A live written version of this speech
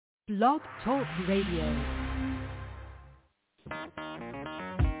Blog Talk Radio.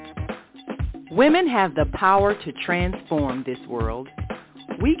 Women have the power to transform this world.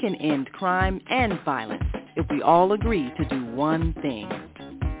 We can end crime and violence if we all agree to do one thing: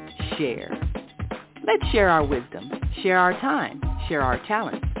 share. Let's share our wisdom, share our time, share our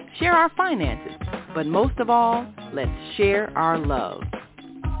talents, share our finances, but most of all, let's share our love.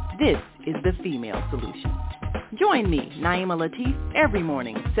 This is the Female Solution. Join me, Naima Latif, every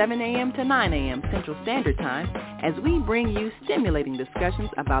morning, 7 a.m. to 9 a.m. Central Standard Time, as we bring you stimulating discussions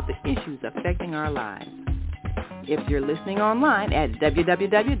about the issues affecting our lives. If you're listening online at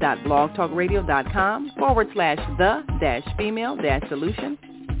www.blogtalkradio.com/the-female-solution,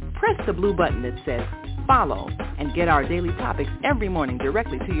 press the blue button that says follow and get our daily topics every morning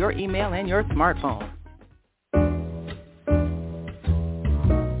directly to your email and your smartphone.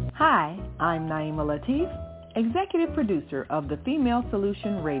 Hi, I'm Naima Latif, Executive Producer of the Female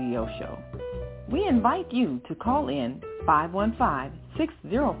Solution Radio Show. We invite you to call in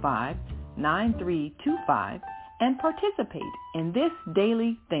 515-605-9325 and participate in this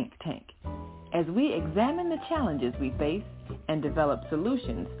daily think tank as we examine the challenges we face and develop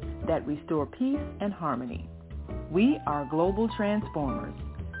solutions that restore peace and harmony. We are global transformers,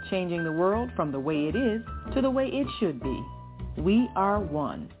 changing the world from the way it is to the way it should be. We are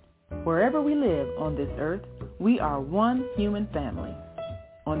one. Wherever we live on this earth, we are one human family.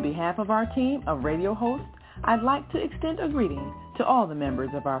 On behalf of our team of radio hosts, I'd like to extend a greeting to all the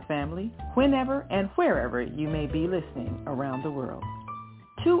members of our family, whenever and wherever you may be listening around the world.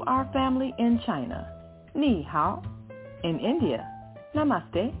 To our family in China, Ni Hao. In India,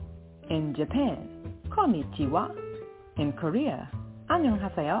 Namaste. In Japan, Konnichiwa. In Korea,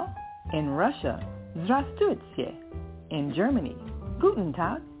 Annyeonghaseyo. In Russia, Здравствуйте. In Germany, Guten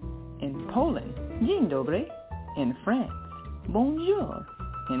Tag. In Poland, Dzień dobry. In France, Bonjour.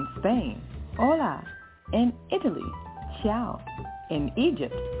 In Spain, Hola. In Italy, Ciao. In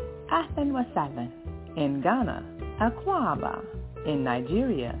Egypt, Ahlan wa sahlan. In Ghana, Akwaba. In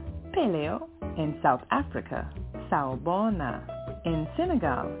Nigeria, Peleo. In South Africa, Sawubona. In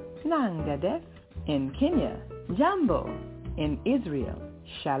Senegal, Nangadef. In Kenya, Jambo. In Israel,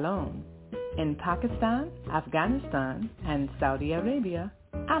 Shalom. In Pakistan, Afghanistan, and Saudi Arabia,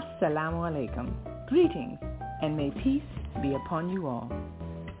 Assalamu alaikum. Greetings, and may peace be upon you all.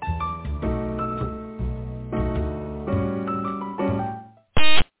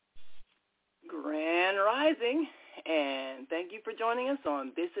 Grand Rising, and thank you for joining us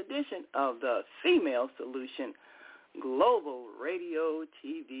on this edition of the Female Solution Global Radio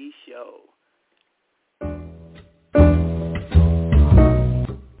TV Show.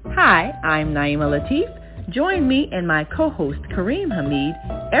 Hi, I'm Naima Latif. Join me and my co-host Karriem Hameed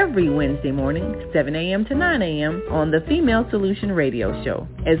every Wednesday morning, 7 a.m. to 9 a.m. on the Female Solution Radio Show,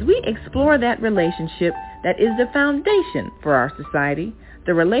 as we explore that relationship that is the foundation for our society,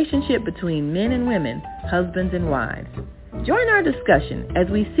 the relationship between men and women, husbands and wives. Join our discussion as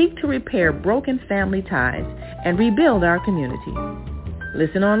we seek to repair broken family ties and rebuild our community.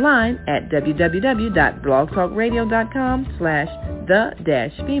 Listen online at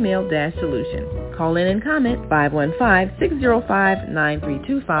www.blogtalkradio.com/the-female-solution. Call in and comment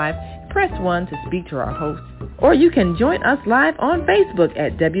 515-605-9325. Press 1 to speak to our host. Or you can join us live on Facebook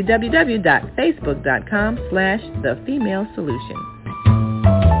at www.facebook.com/the-female-solution.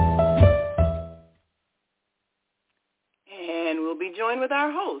 And we'll be joined with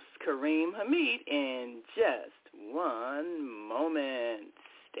our host, Karriem Hameed, in just one moment.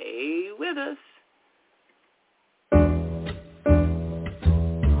 Stay with us.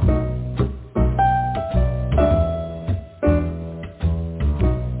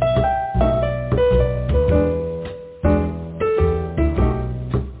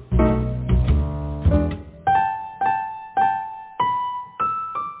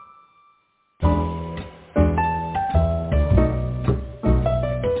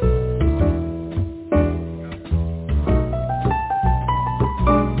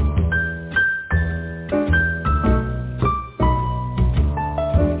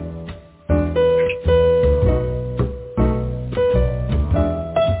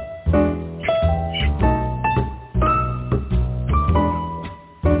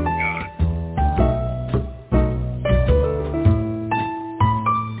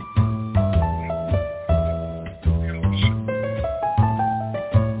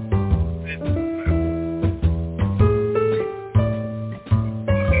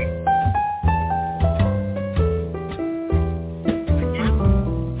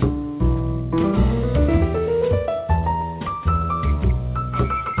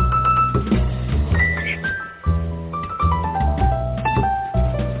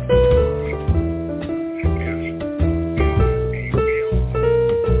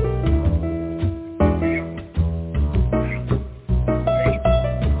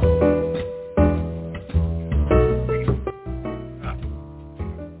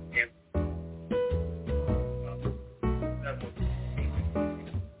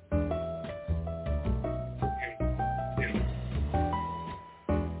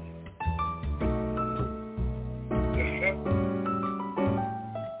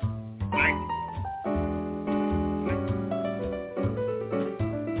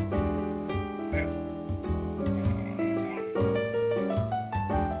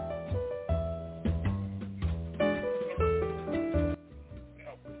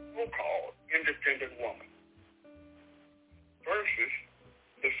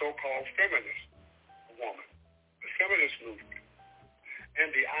 so-called feminist woman, the feminist movement,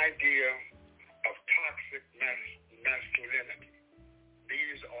 and the idea of toxic masculinity.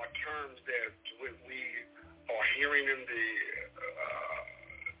 These are terms that we are hearing in the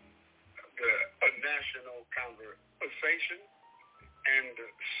national conversation and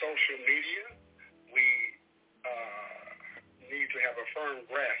social media. We need to have a firm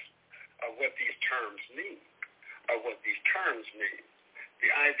grasp of what these terms mean. The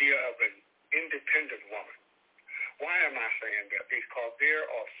idea of an independent woman. Why am I saying that? Because there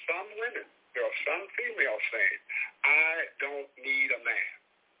are some women, there are some females saying, I don't need a man.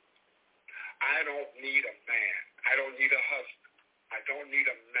 I don't need a man. I don't need a husband. I don't need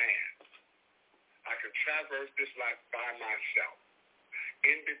a man. I can traverse this life by myself.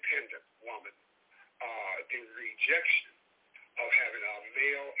 Independent woman. The rejection of having a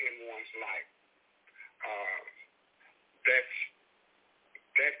male in one's life.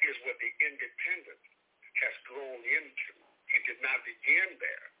 That is what the independence has grown into. It did not begin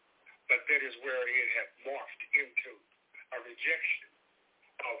there, but that is where it has morphed into a rejection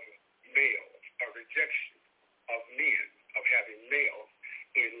of males, a rejection of men, of having males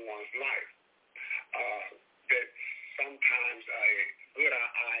in one's life. That sometimes a good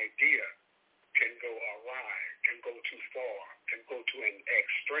idea can go awry, can go too far, can go to an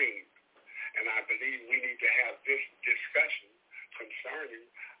extreme. And I believe we need to have this discussion concerning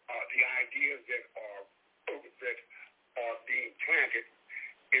the ideas that are being planted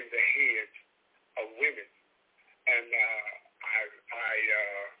in the heads of women. And I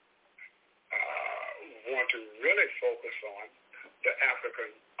want to really focus on the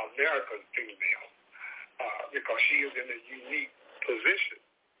African American female because she is in a unique position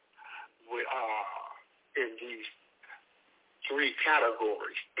in these three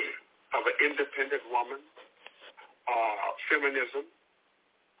categories of an independent woman, feminism,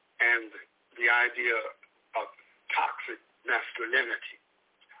 and the idea of toxic masculinity.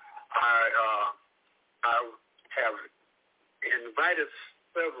 I have invited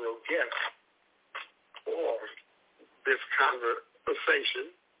several guests for this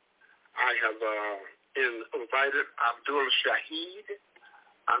conversation. I have invited Abdul Shaheed.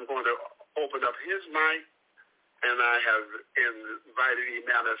 I'm going to open up his mic, and I have invited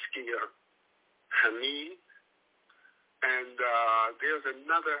Karriem Hameed. And there's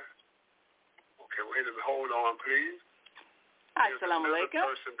another, okay, wait a minute, hold on, please. Assalamu alaikum. There's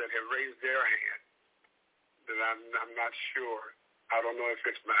another person that had raised their hand that I'm not sure. I don't know if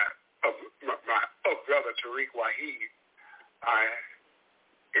it's my brother Tariq Waheed. I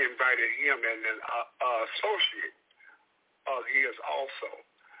invited him and an associate of his also.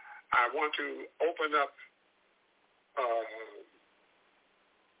 I want to open up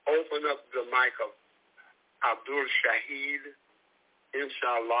the mic of Abdul Shaheed,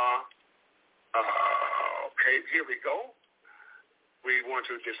 inshallah. Okay, here we go. We want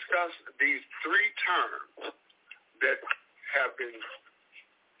to discuss these three terms that have been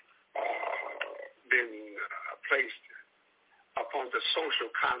placed upon the social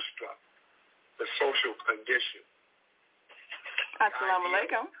construct, the social condition. Assalamu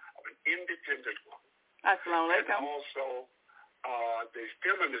alaikum. Of an independent woman. Assalamu alaikum. And also the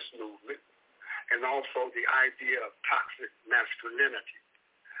feminist movement, and also the idea of toxic masculinity.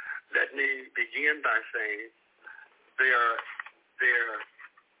 Let me begin by saying there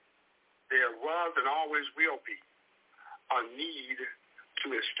was and always will be a need to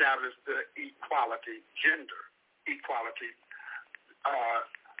establish the gender equality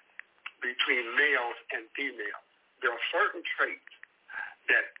between males and females. There are certain traits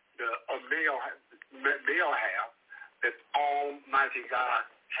that a male have that Almighty God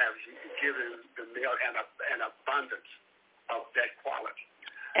has given the male an abundance of that quality.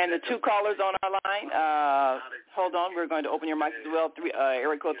 And the two callers on our line, hold on, we're going to open your mic as well.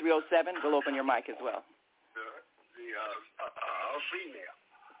 Area code 307, we'll open your mic as well. The female,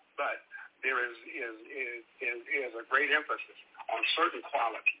 but there is a great emphasis on certain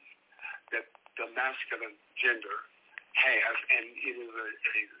qualities that the masculine gender has, and it is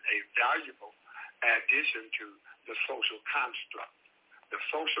a valuable addition to the social construct. The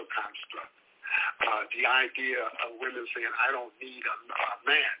social construct. The idea of women saying, I don't need a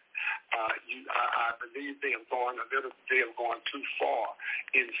man. I believe they have gone too far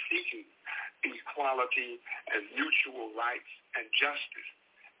in seeking equality and mutual rights and justice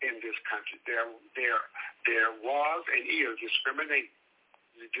in this country. There was and is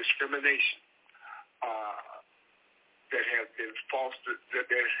discrimination that have been fostered,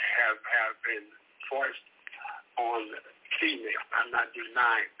 that have been forced on females. I'm not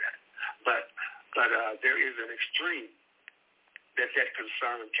denying that. But there is an extreme that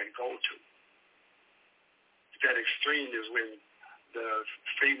concern can go to. That extreme is when the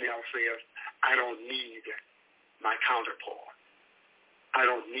female says, I don't need my counterpart. I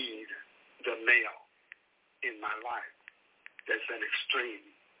don't need the male in my life. That's an extreme.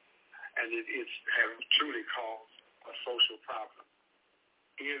 And it has truly caused a social problem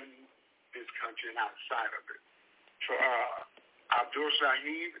in this country and outside of it. So, Abdul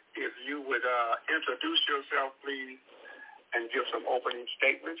Shaheed, if you would introduce yourself, please, and give some opening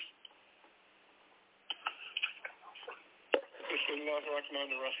statements. Bismillah ar-Rahman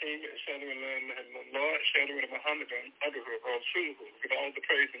ar-Rahim. Ashhadu an la ilaha illallah, ashhadu anna Muhammadan abduhu wa rasuluhu. Give all the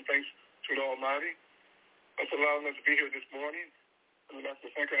praise and thanks to the Almighty for allowing us to be here this morning. I would like to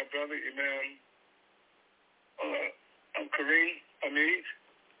thank our brother, Imam Karriem Hameed,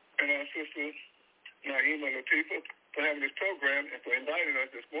 and our sister, Naima Latifa, for having this program and for inviting us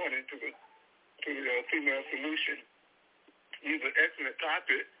this morning to the female solution. These are excellent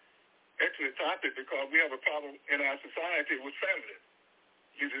topic because we have a problem in our society with family.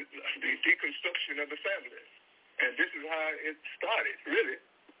 The deconstruction of the family. And this is how it started, really.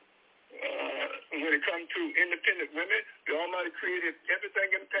 When it comes to independent women, the Almighty created everything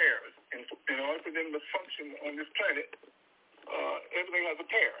in pairs. And in order for them to function on this planet, everything has a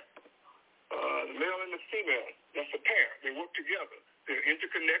pair. The male and the female, that's a pair. They work together. They're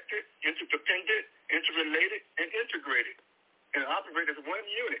interconnected, interdependent, interrelated, and integrated, and operate as one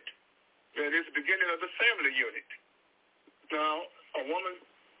unit. That is the beginning of the family unit. Now, a woman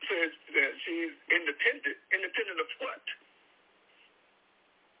says that she's independent. Independent of what?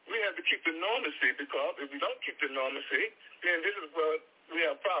 We have to keep the normalcy, because if we don't keep the normalcy, then this is where we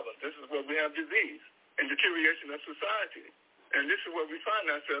have problems. This is where we have disease and deterioration of society. And this is where we find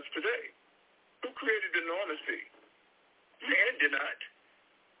ourselves today. Who created the normalcy? Man did not.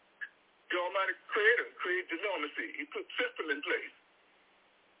 The Almighty Creator created the normalcy. He put system in place.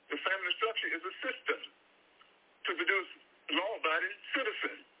 The family structure is a system to produce law-abiding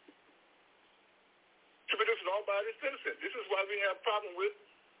citizens. This is why we have a problem with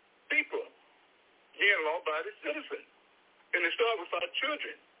people being law-abiding citizens. And it starts with our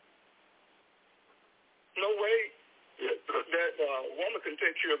children. No way that a woman can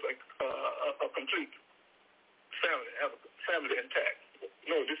take care of a complete family, have a family intact.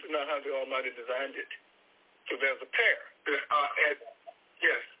 No, this is not how the Almighty designed it. So there's a pair.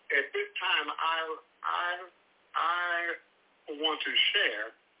 Yes. At this time, I want to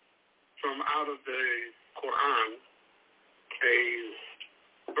share from out of the Quran a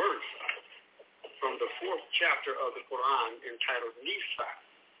verse from the 4th chapter of the Quran entitled Nisa,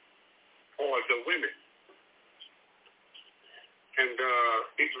 or the women. And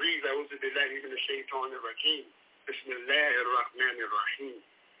it reads, A'udhu billahi minash shaitanir rajim. Bismillahir rahmanir rahim.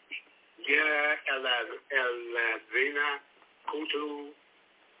 Ya alladhina kuntu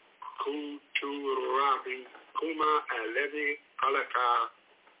rabbi kuma alladhi khalaqa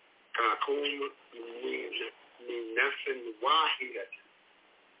kakum min nafsin wahidat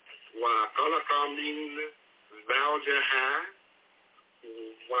wa khalaqa min zawjaha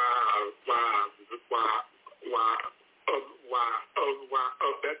wa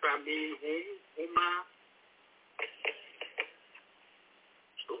abata minhuma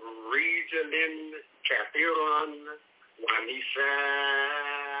rijalin kathiran wa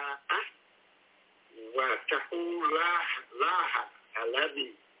nisaa wa taqullaha alladhi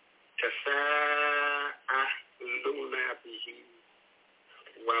tasaaluna bihi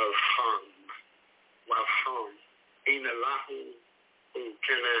wal harm inna lahu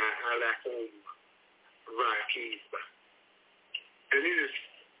kana alakum raqiba. And it is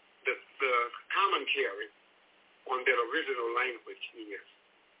the commentary on that original language is,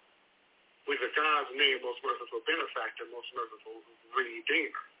 with the God's name, most merciful benefactor, most merciful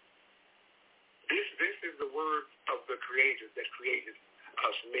redeemer. This is the word of the Creator that created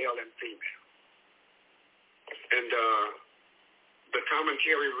us, male and female. And the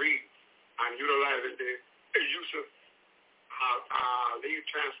commentary reads, I'm utilizing the use of the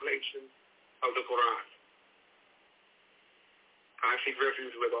translation of the Quran. I seek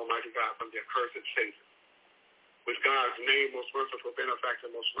refuge with Almighty God from the accursed Satan, with God's name, most merciful benefactor,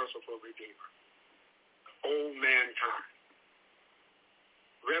 most merciful redeemer. O mankind,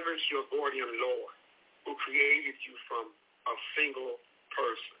 reverence your guardian Lord, who created you from a single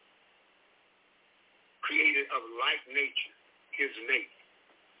person, created of like nature, his mate,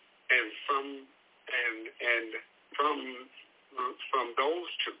 and from those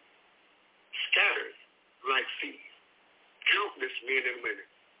two, scattered like seed, countless men and women.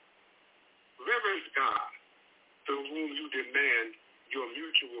 Reverence God, through whom you demand your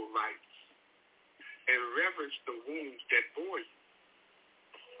mutual rights, and reverence the wombs that bore you,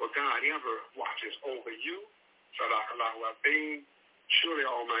 will God ever watches over you. Sadaqallahu al-Azim. Surely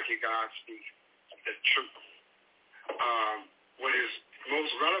Almighty God speaks the truth. What is most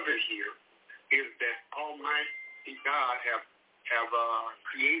relevant here is that Almighty God have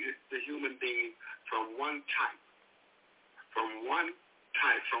created the human being from one type, from one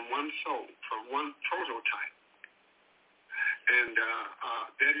soul, from one prototype. And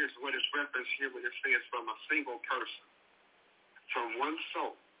that is what is referenced here when it says from a single person, from one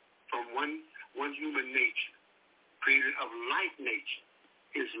soul, from one human nature, created of like nature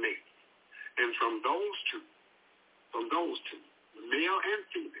is made. And from those two, male and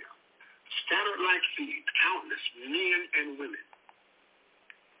female, scattered like seeds, countless men and women.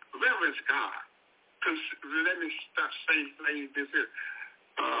 Reverence God. Let me say this here.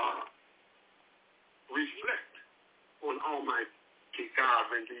 Reflect on Almighty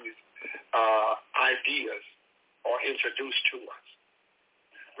God when these ideas are introduced to us.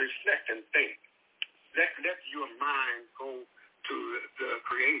 Reflect and think. Let your mind go to the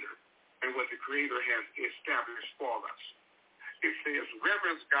Creator and what the Creator has established for us. It says,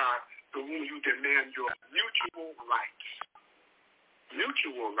 reverence God, to whom you demand your mutual rights.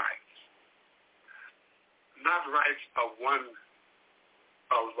 Mutual rights. Not rights of one,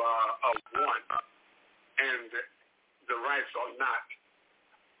 and the rights are not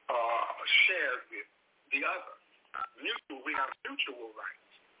shared with the other. We have mutual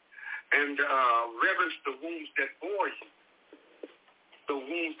rights. And reverence the wombs that bore you. The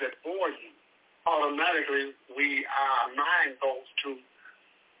wombs that bore you. Automatically, our mind goes to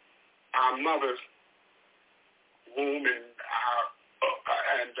our mother's womb and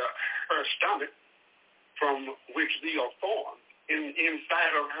her stomach, from which we are formed,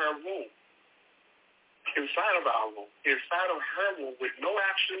 inside of her womb. Inside of our womb. Inside of her womb, with no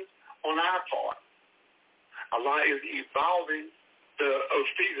action on our part. Allah is evolving the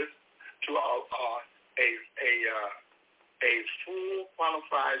fetus to a full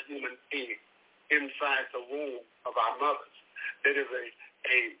qualified human being inside the womb of our mothers. That is a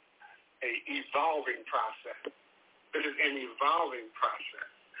evolving process. That is an evolving process.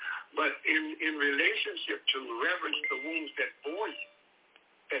 But in relationship to reverence the wombs that bore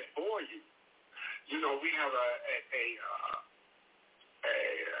you, you know, we have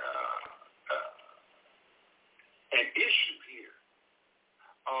an issue here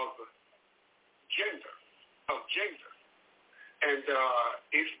of gender, and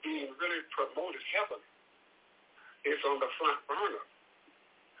it's being really promoted heavily. It's on the front burner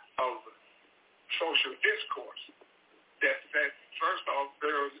of social discourse. That first off,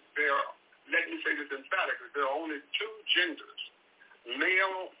 let me say this emphatically, there are only two genders,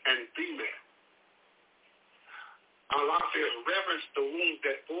 male and female. Allah says, reverence the womb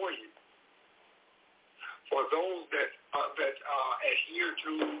that bore you. For those that adhere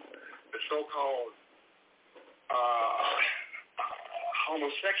to the so-called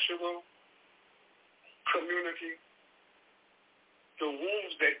homosexual community, the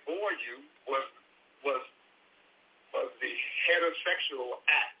wombs that bore you was the heterosexual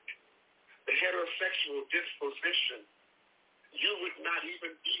act, the heterosexual disposition. You would not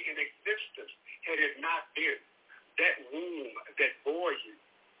even be in existence had it not been that womb that bore you.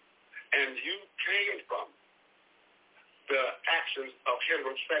 And you came from the actions of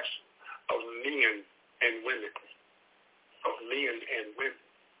heterosexual, of men and women,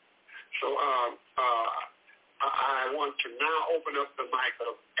 So I want to now open up the mic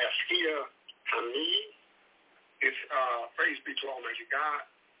of Karriem Hameed. It's praise be to Almighty God.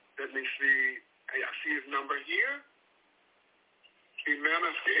 Let me see. I see his number here. Karriem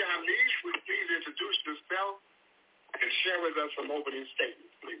Hameed, would you please introduce yourself and share with us some opening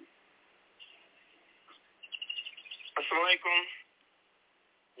statements, please. Assalamu alaikum.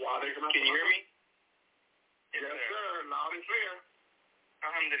 Can you hear me? Yes, sir. Loud and clear.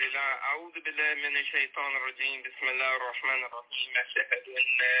 Alhamdulillah. أعوذ بالله من الشيطان الرجيم. بسم الله الرحمن الرحيم. أشهد أن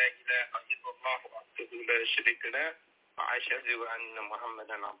لا إله إلا الله وحده لا شريك له وأشهد أن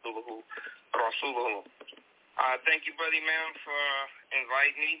محمدا عبده ورسوله. Thank you, Brother Imam, for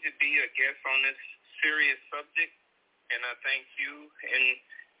inviting me to be a guest on this serious subject. And I thank you and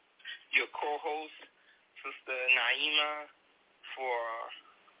your co-host, Sister Naima, for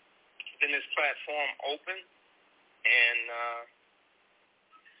keeping this platform open. And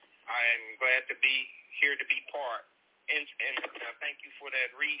I'm glad to be here to be part. And thank you for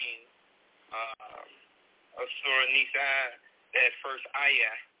that reading of Surah Nisa, that first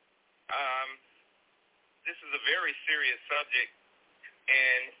ayah. This is a very serious subject,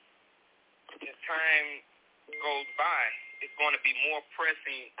 and as time goes by, it's going to be more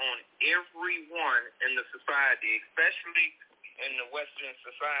pressing on everyone in the society, especially in the Western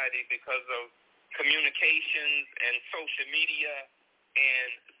society because of communications and social media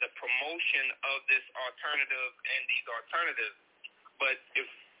and the promotion of this alternative and these alternatives. But if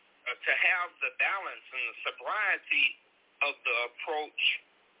to have the balance and the sobriety of the approach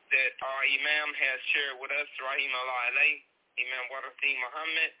that our Imam has shared with us, Rahim Allah alayh, Imam Karriem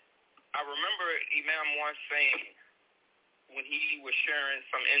Hameed, I remember Imam once saying, when he was sharing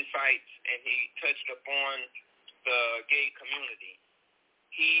some insights and he touched upon the gay community,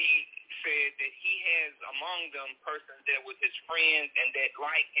 he said that he has among them persons that was his friends and that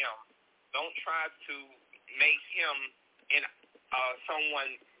like him. Don't try to make him in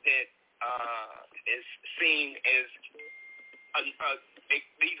someone that is seen as,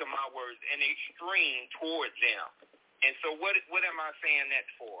 these are my words, an extreme towards them. And so what am I saying that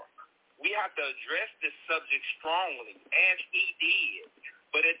for? We have to address this subject strongly, as he did,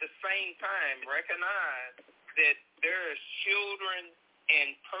 but at the same time recognize that there are children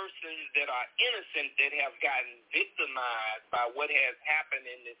and persons that are innocent that have gotten victimized by what has happened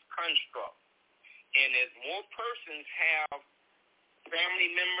in this construct. And as more persons have family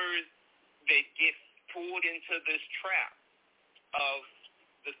members that get pulled into this trap of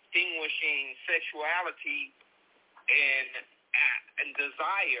distinguishing sexuality and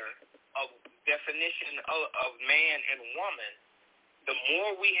desire of definition of man and woman, the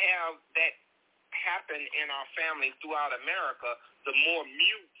more we have that happen in our families throughout America, the more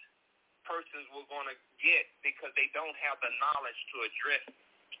mute persons we're going to get because they don't have the knowledge to address it.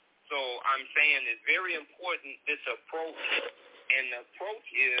 So I'm saying it's very important, this approach, and the approach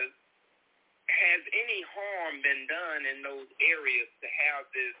is, has any harm been done in those areas to have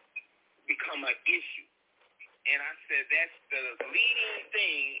this become an issue? And I said that's the leading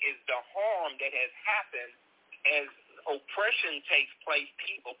thing is the harm that has happened as oppression takes place,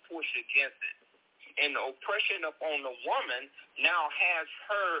 people push against it. And the oppression upon the woman now has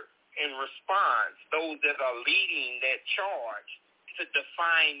her in response, those that are leading that charge, to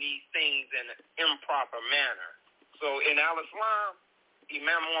define these things in an improper manner. So in Al-Islam,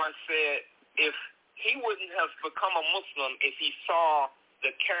 Imam once said, if he wouldn't have become a Muslim if he saw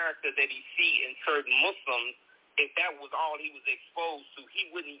the character that he see in certain Muslims, if that was all he was exposed to,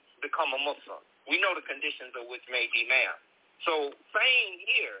 he wouldn't become a Muslim. We know the conditions of which made Imam. So saying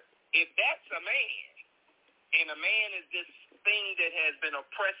here, if that's a man, and a man is this thing that has been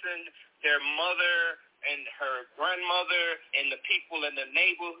oppressing their mother and her grandmother and the people in the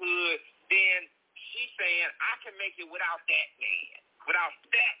neighborhood, then she's saying, I can make it without that man, without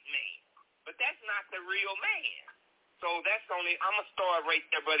that man. But that's not the real man. So that's only, I'm going to start right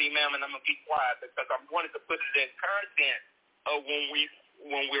there, Brother Imam, and I'm going to be quiet because I wanted to put it in content of when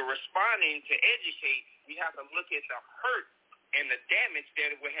we're responding to educate, we have to look at the hurt and the damage that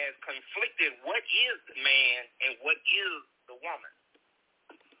it has conflicted what is the man and what is the woman.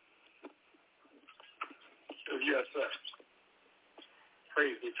 Yes, sir.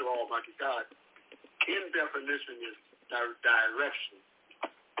 Praise be to Almighty God. In definition is direction.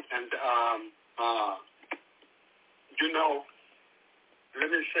 And, let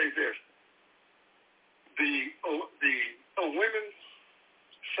me say this. The women's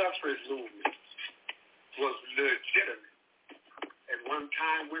suffrage movement was legitimate. At one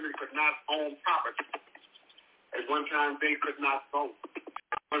time, women could not own property. At one time, they could not vote.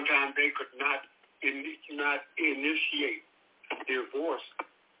 At one time, they could not initiate divorce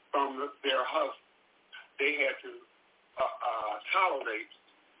from their husband. They had to tolerate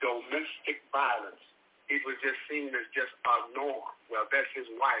domestic violence. It was just seen as just a norm. Well, that's his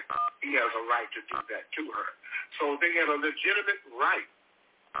wife. He has a right to do that to her. So they had a legitimate right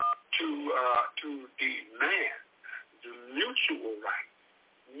to demand the mutual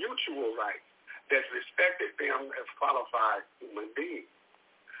right that respected them as qualified human beings.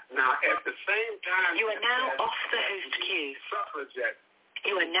 Now, at the same time, you are now off the host queue. Suffragette.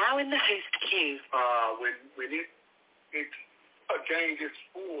 You are now in the host queue. When it gained its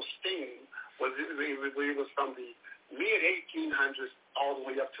full steam, it was from the mid-1800s all the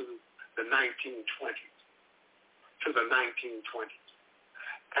way up to the 1920s.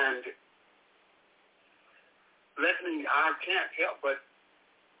 And I can't help but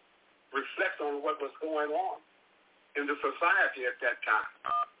reflect on what was going on in the society at that time.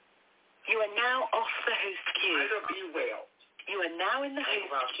 You are now off the host queue. Ida B. Wells. You are now in the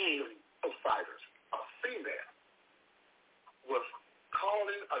host queue. Of fighters, a female, was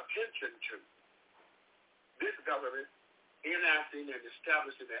calling attention to this government enacting and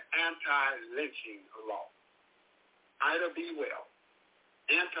establishing an anti-lynching law. Ida B. Wells,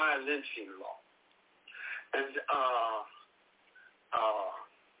 anti-lynching law. And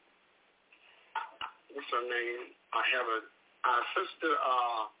what's her name? I have our sister,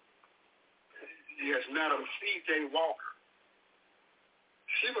 Madam C.J. Walker,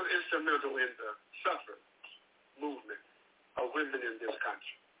 she was instrumental in the suffrage movement of women in this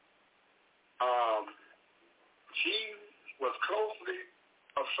country. She was closely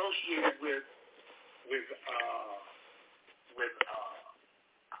associated with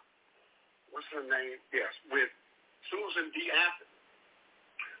what's her name? Yes, with Susan D. Anthony.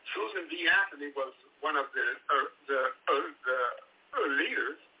 Susan D. Anthony was one of the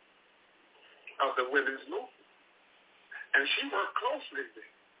leaders of the women's movement, and she worked closely with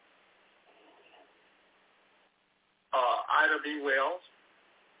Ida B. Wells.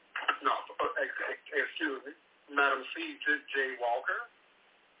 Madam C.J. Walker,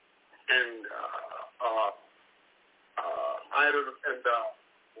 and Ida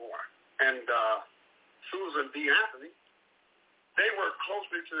and Susan B. Anthony. They worked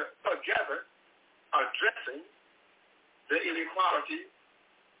closely together addressing the inequality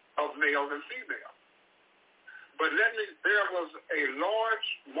of male and female. But there was a large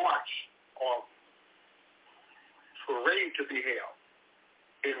march or parade to be held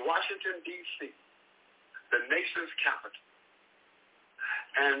in Washington, D.C., the nation's capital.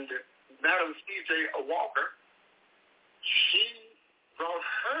 And Madam C.J. Walker, she brought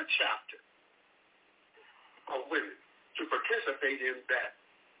her chapter of women to participate in that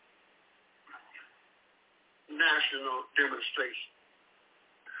national demonstration.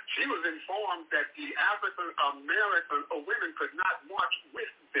 She was informed that the African American women could not march with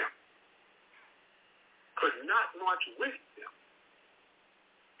them.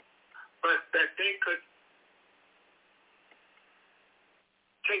 But that they could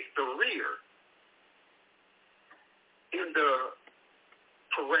take the rear in the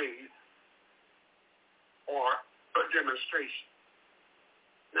parade or a demonstration.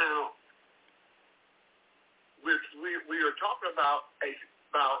 Now, we are talking about a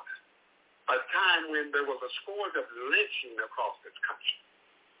time when there was a scourge of lynching across this country.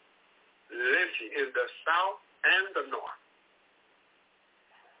 Lynching in the South and the North.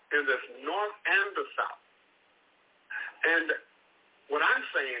 In the North and the South. And what I'm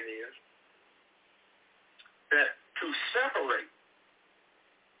saying is that to separate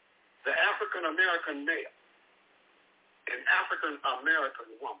the African American male and African American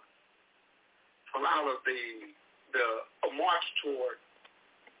woman from out of the march toward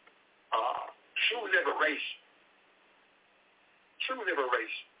true liberation.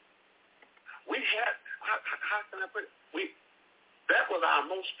 We had, how can I put it? That was our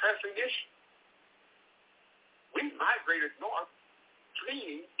most pressing issue. We migrated north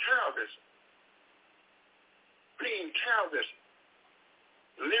fleeing terrorism.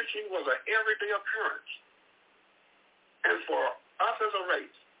 Lynching was an everyday occurrence. And for us as a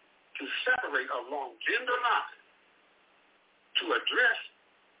race to separate along gender lines, to address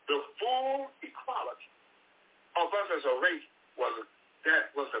the full equality of us as a race,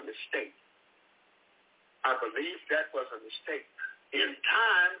 that was a mistake. I believe that was a mistake. In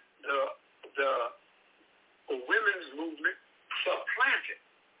time, the women's movement supplanted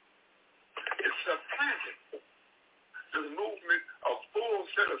the movement of full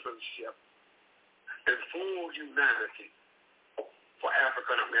citizenship and full humanity for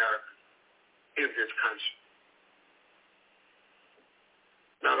African Americans in this country.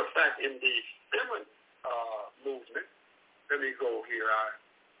 Now, the fact in the feminist movement, let me go here. I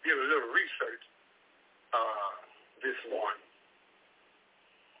did a little research this morning.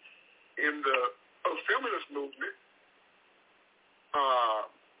 In the feminist movement,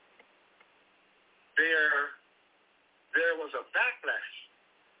 there was a backlash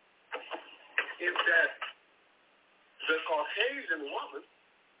in that the Caucasian woman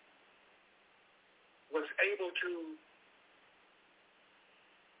was able to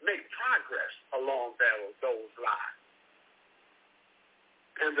make progress along those lines.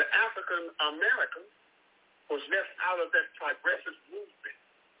 And the African American was left out of that progressive movement.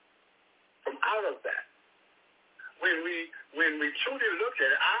 From out of that, when we truly look at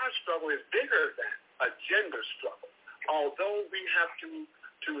it, our struggle is bigger than a gender struggle. Although we have to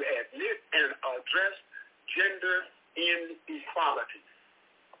admit and address gender inequality,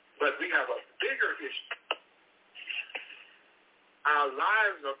 but we have a bigger issue. Our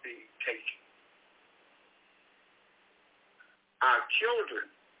lives are being taken. Our children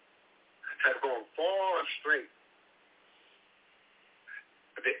have gone far astray.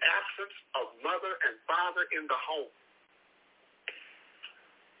 The absence of mother and father in the home,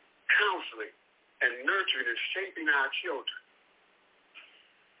 counseling and nurturing is shaping our children.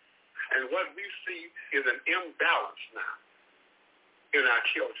 And what we see is an imbalance now in our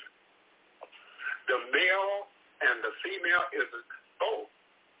children. The male And the female is both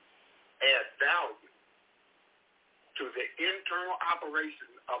add value to the internal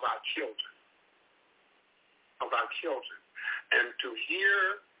operation of our children. And to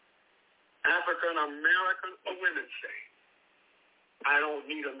hear African American women say, I don't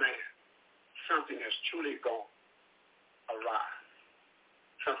need a man, something has truly gone awry,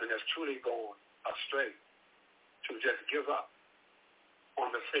 something has truly gone astray, to just give up on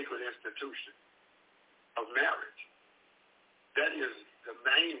the sacred institution of marriage. That is the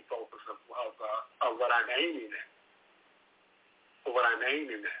main focus of what I'm aiming at.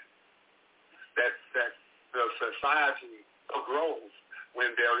 That the society grows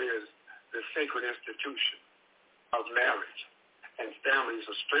when there is the sacred institution of marriage, and families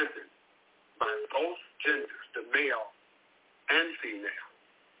are strengthened by both genders, the male and female.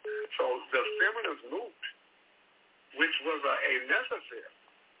 So the feminist movement, which was a necessary,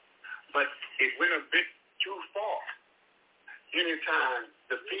 but it went a bit too far. Anytime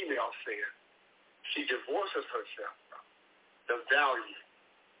the female said she divorces herself from the value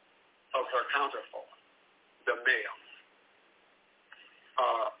of her counterpart, the male.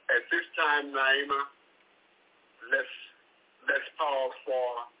 At this time, Naima, let's pause for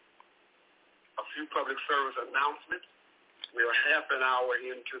a few public service announcements. We are half an hour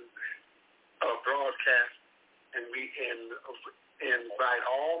into a broadcast, and we invite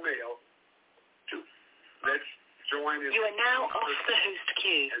all males to let's join in. You are now off the host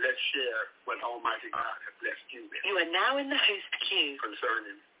queue. And let's share what Almighty God has blessed you with. You are now in the host queue.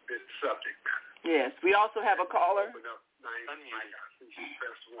 Concerning this subject matter. Yes, we also have a caller. Open up, Naima. She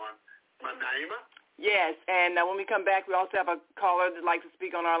pressed one. Naima? Yes, and when we come back, we also have a caller that'd like to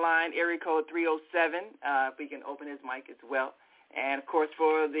speak on our line, area code 307. If we can open his mic as well. And, of course,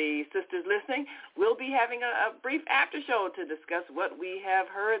 for the sisters listening, we'll be having a brief after show to discuss what we have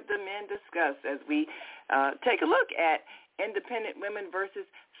heard the men discuss as we take a look at independent women versus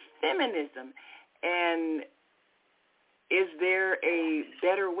feminism. And is there a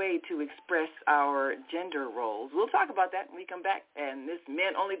better way to express our gender roles? We'll talk about that when we come back. And this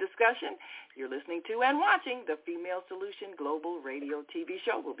men-only discussion, you're listening to and watching the Female Solution Global Radio TV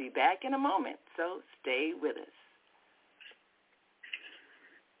show. We'll be back in a moment, so stay with us.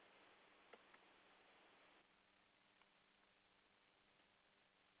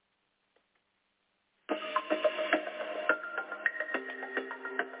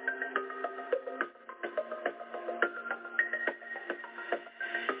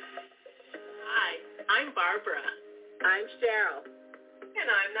 Barbara. I'm Cheryl. And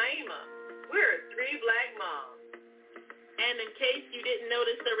I'm Naima. We're three black moms. And in case you didn't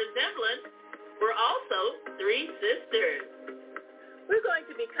notice the resemblance, we're also three sisters. We're going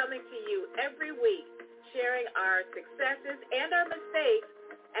to be coming to you every week, sharing our successes and our mistakes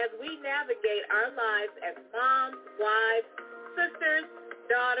as we navigate our lives as moms, wives, sisters,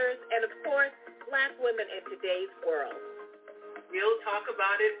 daughters, and of course, black women in today's world. We'll talk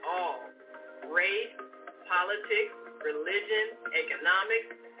about it all. Race, politics, religion,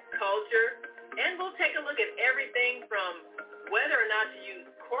 economics, culture, and we'll take a look at everything from whether or not to use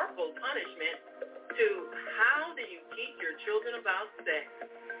corporal punishment to how do you teach your children about sex.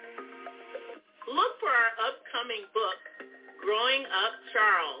 Look for our upcoming book, Growing Up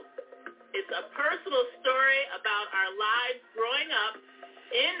Charles. It's a personal story about our lives growing up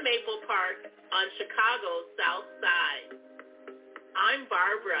in Maple Park on Chicago's South Side. I'm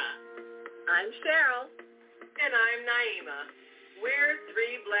Barbara. I'm Cheryl. And I'm Naima. We're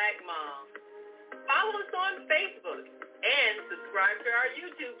three black moms. Follow us on Facebook and subscribe to our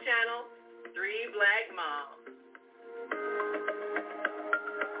YouTube channel, Three Black Moms.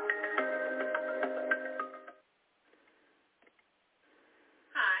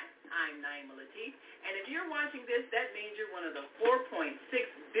 Hi, I'm Naima Latif, and if you're watching this, that means you're one of the 4.6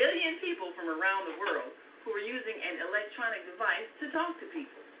 billion people from around the world who are using an electronic device to talk to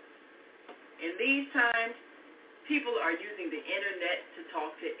people. In these times, people are using the internet to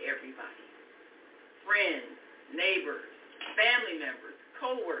talk to everybody. Friends, neighbors, family members,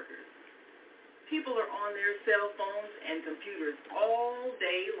 co-workers. People are on their cell phones and computers all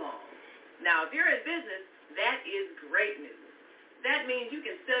day long. Now, if you're in business, that is great news. That means you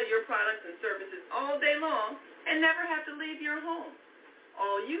can sell your products and services all day long and never have to leave your home.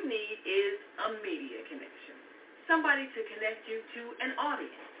 All you need is a media connection, somebody to connect you to an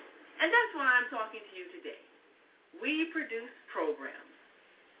audience. And that's why I'm talking to you today. We produce programs,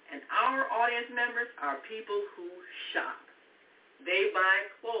 and our audience members are people who shop. They buy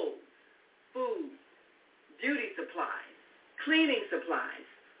clothes, food, beauty supplies, cleaning supplies,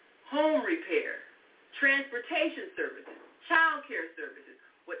 home repair, transportation services, child care services.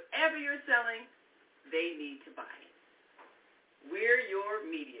 Whatever you're selling, they need to buy it. We're your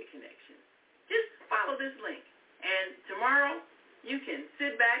media connection. Just follow this link, and tomorrow you can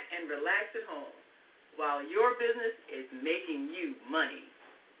sit back and relax at home while your business is making you money.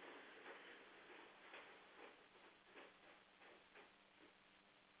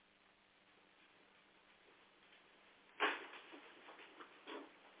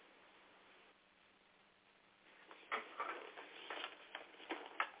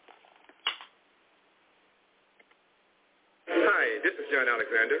 Hi, this is John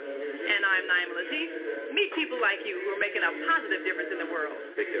Alexander. And I'm Naima Latif. Meet people like you who are making a positive difference in the world.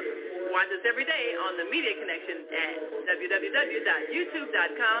 Big difference. Watch us every day on The Media Connection at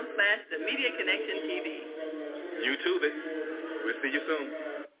www.youtube.com/TheMediaConnectionTV. YouTube it. We'll see you soon.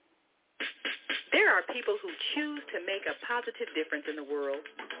 There are people who choose to make a positive difference in the world.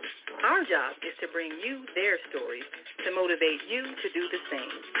 Our job is to bring you their stories to motivate you to do the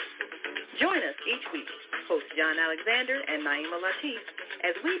same. Join us each week, host John Alexander and Naima Latif,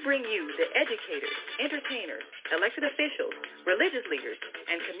 as we bring you the educators, entertainers, elected officials, religious leaders,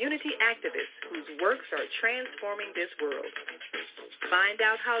 and community activists whose works are transforming this world. Find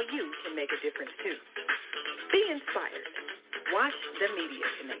out how you can make a difference too. Be inspired. Watch The Media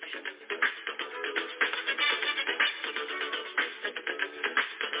Connection.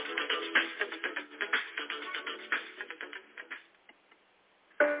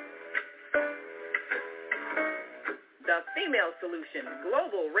 The Female Solution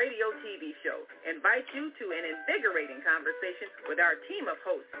Global Radio TV Show invites you to an invigorating conversation with our team of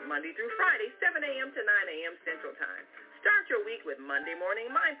hosts Monday through Friday, 7 a.m. to 9 a.m. Central Time. Start your week with Monday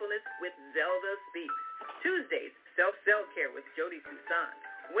Morning Mindfulness with Zelda Speaks. Tuesdays, Self-Care with Jody Toussaint.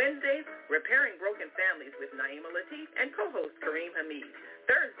 Wednesdays, Repairing Broken Families with Naima Latif and co-host Karriem Hameed.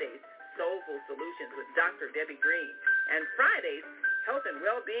 Thursdays, Soulful Solutions with Dr. Debbie Green. And Fridays, Health and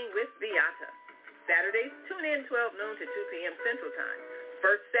Wellbeing with Beata. Saturdays, tune in 12 noon to 2 p.m. Central Time.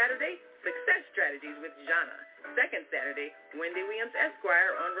 First Saturday, Success Strategies with Jana. Second Saturday, Wendy Williams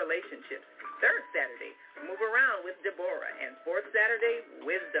Esquire on relationships. Third Saturday, Move Around with Deborah. And fourth Saturday,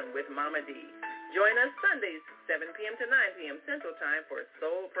 Wisdom with Mama D. Join us Sundays, 7 p.m. to 9 p.m. Central Time for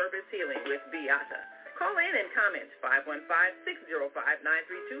Soul Purpose Healing with Beata. Call in and comment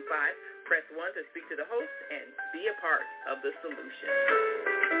 515-605-9325. Press 1 to speak to the host and be a part of the solution.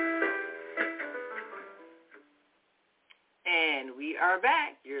 And we are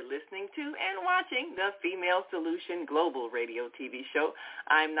back. You're listening to and watching the Female Solution Global Radio TV show.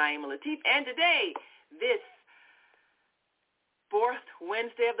 I'm Naima Latif, and today, this fourth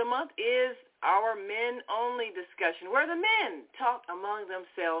Wednesday of the month, is our men-only discussion, where the men talk among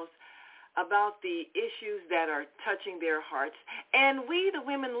themselves about the issues that are touching their hearts, and we, the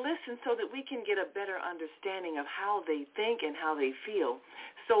women, listen so that we can get a better understanding of how they think and how they feel.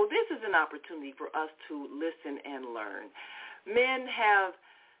 So this is an opportunity for us to listen and learn. Men have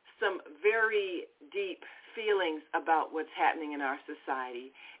some very deep feelings about what's happening in our society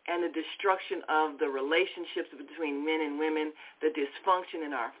and the destruction of the relationships between men and women, the dysfunction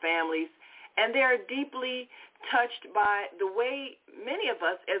in our families, and they are deeply touched by the way many of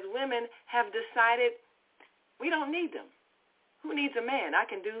us as women have decided we don't need them. Who needs a man? I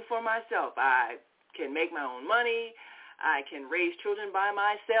can do for myself. I can make my own money. I can raise children by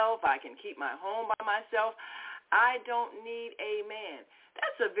myself. I can keep my home by myself. I don't need a man.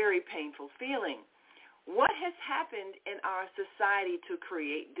 That's a very painful feeling. What has happened in our society to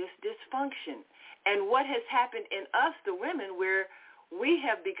create this dysfunction? And what has happened in us, the women, where we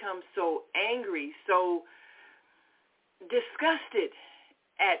have become so angry, so disgusted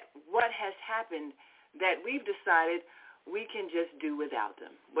at what has happened that we've decided we can just do without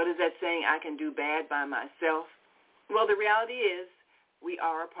them. What is that saying? I can do bad by myself. Well, the reality is we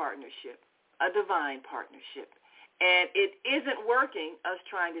are a partnership, a divine partnership. And it isn't working, us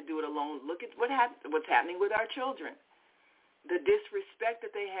trying to do it alone. Look at what's happening with our children. The disrespect that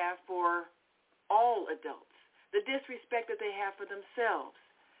they have for all adults. The disrespect that they have for themselves.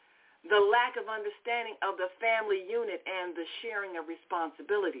 The lack of understanding of the family unit and the sharing of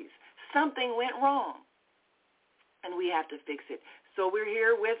responsibilities. Something went wrong, and we have to fix it. So we're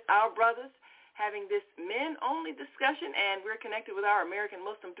here with our brothers having this men-only discussion, and we're connected with our American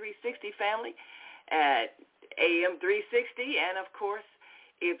Muslim 360 family at AM 360. And, of course,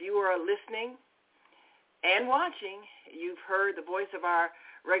 if you are listening and watching, you've heard the voice of our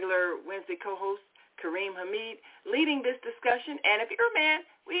regular Wednesday co-host, Karriem Hameed, leading this discussion. And if you're a man,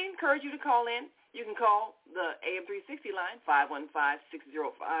 we encourage you to call in. You can call the AM 360 line,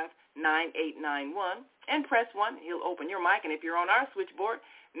 515-605-9891, and press 1. He'll open your mic. And if you're on our switchboard,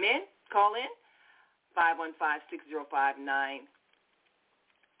 men, call in, 515-605-9325.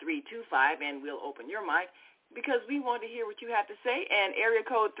 325, and we'll open your mic because we want to hear what you have to say. And area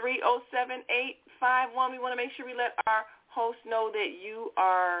code 307-851, we want to make sure we let our host know that you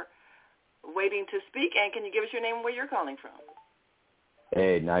are waiting to speak. And can you give us your name and where you're calling from?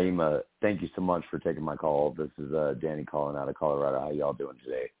 Hey, Naima, thank you so much for taking my call. This is Danny calling out of Colorado. How y'all doing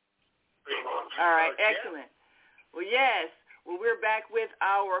today? All right, excellent. Well, yes. Well, we're back with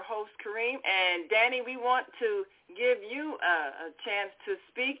our host, Karriem. And, Danny, we want to give you a chance to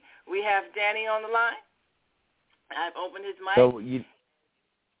speak. We have Danny on the line. I've opened his mic.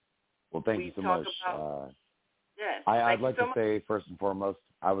 Well, thank you so much. Yes. I'd like to say, first and foremost,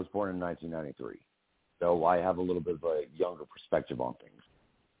 I was born in 1993. So I have a little bit of a younger perspective on things.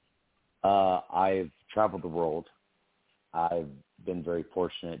 I've traveled the world. I've been very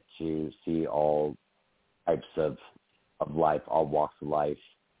fortunate to see all types of life, all walks of life,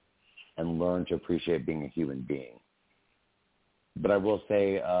 and learn to appreciate being a human being. But I will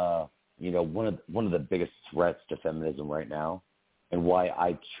say, one of the biggest threats to feminism right now, and why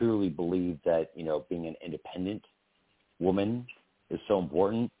I truly believe that, being an independent woman is so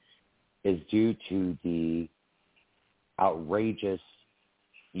important, is due to the outrageous,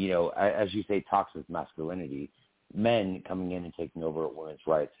 as you say, toxic masculinity, men coming in and taking over women's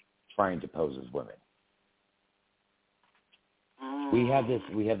rights, trying to pose as women. We have this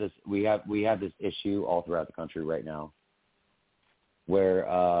issue all throughout the country right now,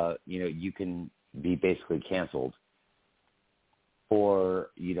 where you can be basically canceled for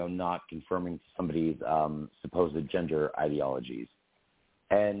not conforming to somebody's supposed gender ideologies,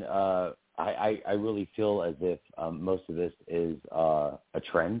 and I really feel as if most of this is a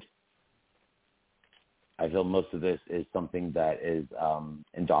trend. I feel most of this is something that is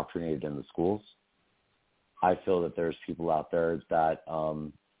indoctrinated in the schools. I feel that there's people out there that,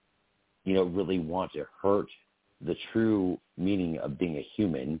 really want to hurt the true meaning of being a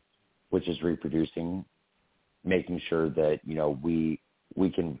human, which is reproducing, making sure that, we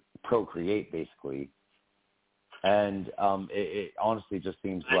can procreate, basically. And it honestly just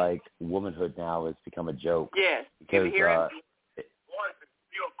seems like womanhood now has become a joke. Yes. Because, you hear it? It's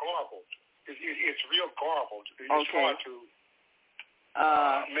real garbled. It's real garbled. It's hard to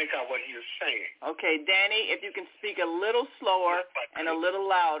make out what he is saying. Okay, Danny, if you can speak a little slower and a little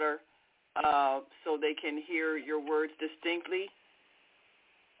louder so they can hear your words distinctly.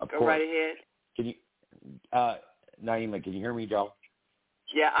 Go right ahead. Can you, Naima, can you hear me, Joe?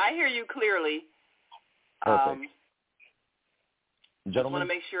 Yeah, I hear you clearly. Perfect. Just want to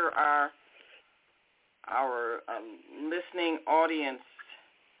make sure our listening audience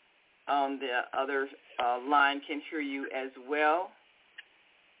on the other line can hear you as well.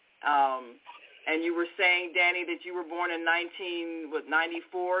 And you were saying, Danny, that you were born in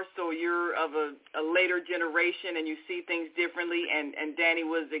 1994, so you're of a later generation and you see things differently. And Danny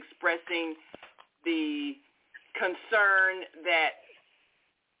was expressing the concern that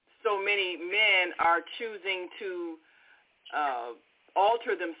so many men are choosing to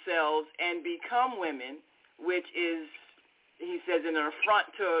alter themselves and become women, which is, he says, an affront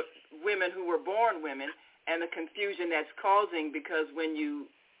to women who were born women, and the confusion that's causing, because when you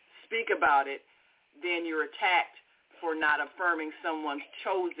speak about it, then you're attacked for not affirming someone's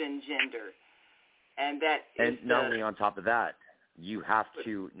chosen gender. And that is not only on top of that, you have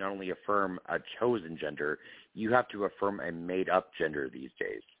to not only affirm a chosen gender, you have to affirm a made-up gender these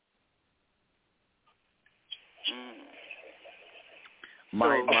days.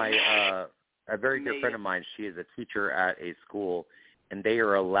 A very good friend of mine, she is a teacher at a school, and they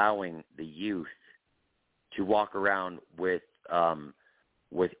are allowing the youth to walk around with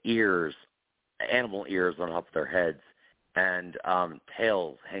ears, animal ears on top of their heads, and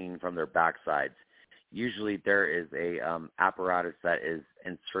tails hanging from their backsides. Usually there is a apparatus that is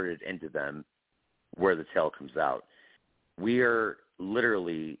inserted into them where the tail comes out. We are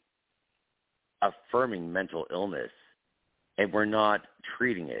literally affirming mental illness, and we're not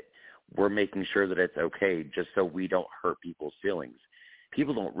treating it. We're making sure that it's okay just so we don't hurt people's feelings.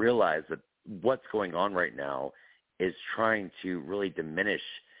 People don't realize that what's going on right now is trying to really diminish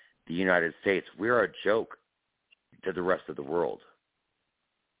the United States. We're a joke to the rest of the world.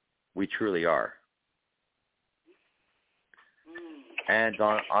 We truly are. And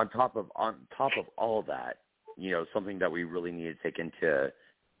on top of all of that, something that we really need to take into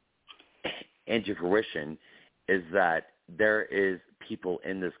fruition is that there is people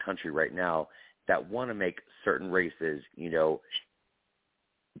in this country right now that want to make certain races,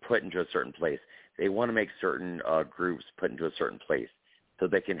 put into a certain place. They want to make certain groups put into a certain place so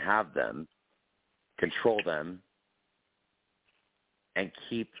they can have them, control them, and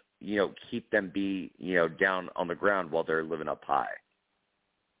keep them be, down on the ground while they're living up high.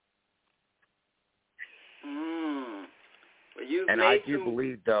 And I do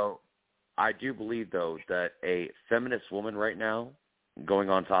believe, though, that a feminist woman right now, going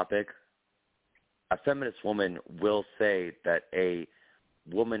on topic, a feminist woman will say that a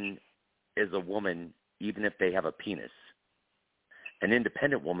woman is a woman even if they have a penis. An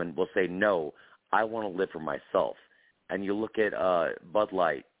independent woman will say, no, I want to live for myself. And you look at Bud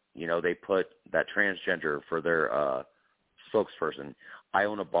Light, they put that transgender for their spokesperson. I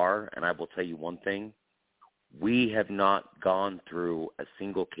own a bar, and I will tell you one thing. We have not gone through a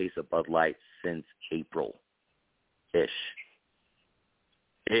single case of Bud Light since April-ish.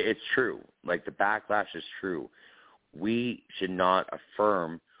 It's true. Like, the backlash is true. We should not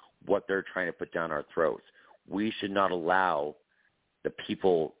affirm what they're trying to put down our throats. We should not allow the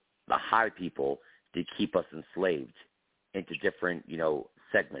people, the high people, to keep us enslaved into different,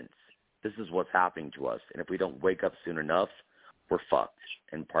 segments. This is what's happening to us. And if we don't wake up soon enough, we're fucked.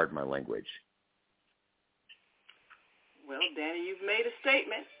 And pardon my language. Well, Danny, you've made a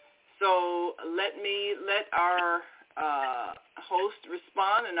statement. So let our host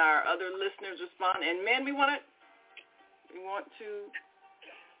respond and our other listeners respond. And, man, we want to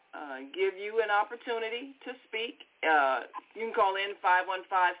give you an opportunity to speak. You can call in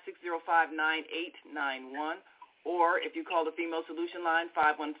 515-605-9891, or if you call the Female Solution Line,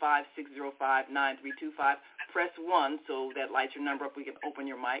 515-605-9325, press 1 so that lights your number up. We can open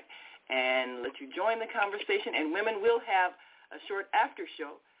your mic and let you join the conversation. And women will have a short after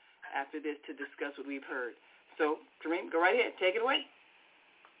show after this to discuss what we've heard. So, Karriem, go right ahead. Take it away.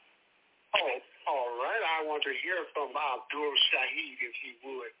 Oh, all right. I want to hear from Abdul Shaheed, if he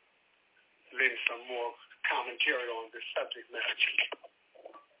would, lend some more commentary on this subject matter.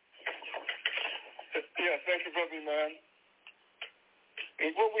 Yeah, thank you, Brother Man.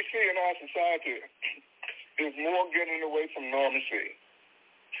 And what we see in our society is more getting away from normalcy.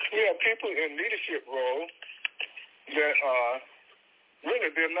 We have people in leadership roles that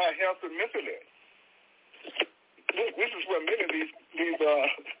really they're not healthy mentally. This is where many of these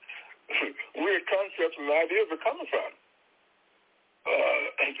weird concepts and ideas are coming from.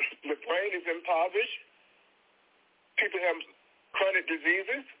 The brain is impoverished. People have chronic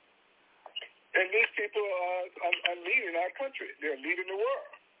diseases. And these people are leading our country. They're leading the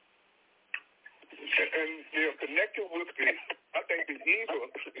world. And they're connected with the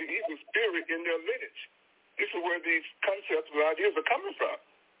evil spirit in their lineage. This is where these concepts and ideas are coming from.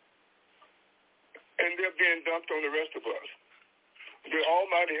 And they're being dumped on the rest of us. The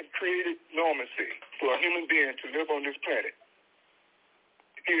Almighty has created normalcy for a human being to live on this planet.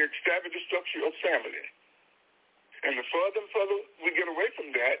 He established the structure of family. And the further and further we get away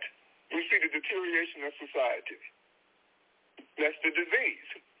from that, we see the deterioration of society. That's the disease.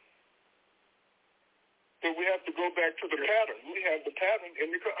 So we have to go back to the pattern. We have the pattern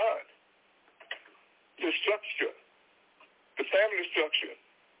in the Quran. The structure, the family structure.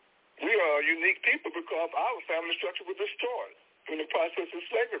 We are a unique people because our family structure was destroyed in the process of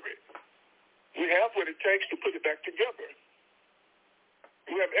slavery. We have what it takes to put it back together.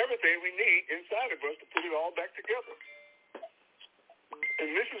 We have everything we need inside of us to put it all back together.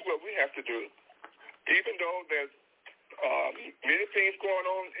 And this is what we have to do. Even though there's many things going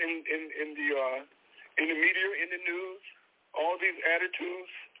on in the media, in the news, all these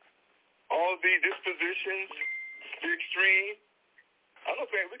attitudes, all these dispositions, the extreme. I don't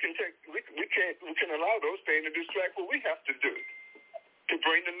think we can allow those things to distract what we have to do to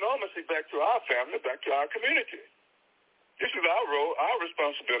bring the normalcy back to our family, back to our community. This is our role, our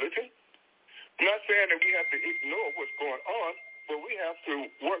responsibility. I'm not saying that we have to ignore what's going on, but we have to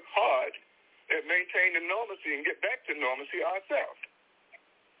work hard at maintaining the normalcy and get back to normalcy ourselves.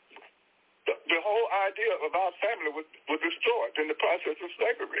 The whole idea of our family was destroyed in the process of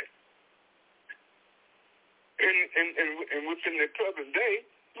slavery. And within the present day,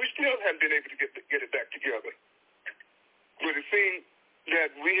 we still haven't been able to get it back together. But it seems that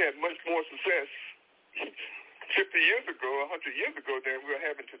we had much more success 50 years ago, 100 years ago than we're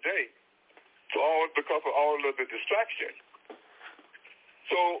having today, because of all of the distraction.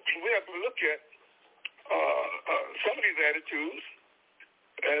 So we have to look at some of these attitudes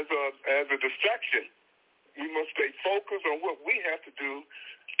as a distraction. We must stay focused on what we have to do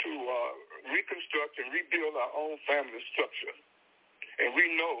to reconstruct and rebuild our own family structure. And we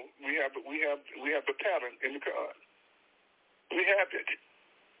know we have the pattern in the Quran. We have it,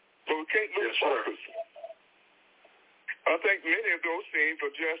 but we can't lose focus. I think many of those things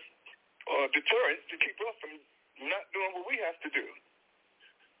are just deterrents to keep us from not doing what we have to do.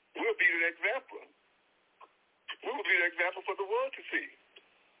 We'll be the example. We will be the example for the world to see.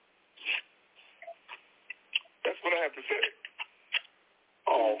 That's what I have to say.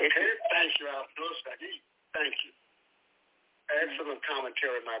 Okay. Thank you, Abdul Shaheed. Thank you. Excellent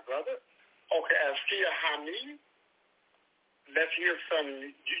commentary, my brother. Okay, Karriem Hameed, let's hear from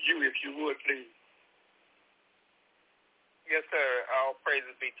you, if you would, please. Yes, sir. All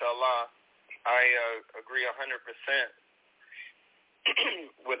praises be to Allah. I agree 100%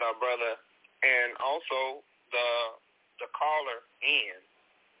 with our brother, and also the caller in.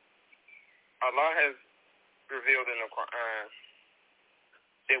 Allah has revealed in the Quran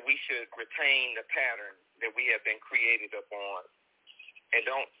that we should retain the pattern that we have been created upon, and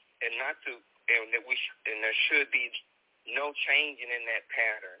there should be no changing in that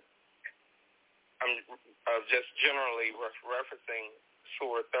pattern. I'm just generally referencing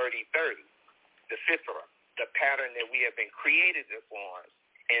Surah 30:30, the Fitra, the pattern that we have been created upon.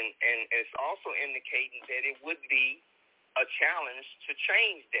 And it's also indicating that it would be a challenge to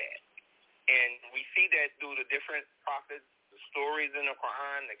change that. And we see that through the different prophets, the stories in the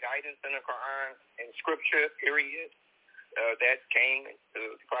Quran, the guidance in the Quran, and scripture, period, that came to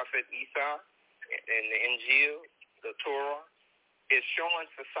Prophet Isa and the Injil, the Torah. It's showing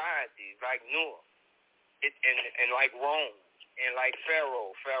societies like Noah, and like Rome, and like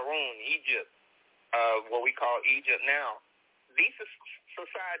Pharaoh, Egypt, what we call Egypt now. These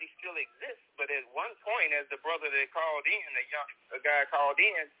societies still exist, but at one point, as the brother that called in, the guy called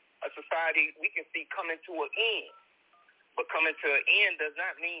in, a society we can see coming to an end. But coming to an end does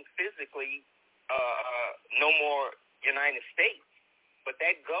not mean physically no more United States, but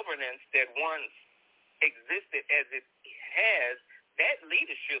that governance that once existed as it has, that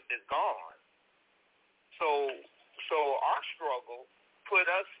leadership is gone. So our struggle put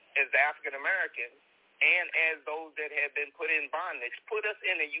us as African Americans and as those that have been put in bondage, put us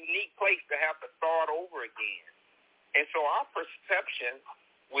in a unique place to have to start over again. And so our perception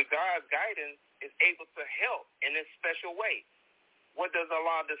with God's guidance is able to help in this special way. What does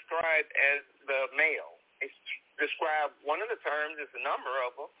Allah describe as the male? It's described, one of the terms, is a number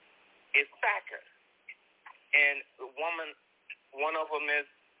of them, is Thacker. And the woman, one of them is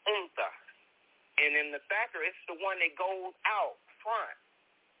Unta. And in the Thacker, it's the one that goes out front.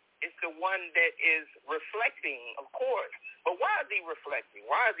 It's the one that is reflecting, of course. But why is he reflecting?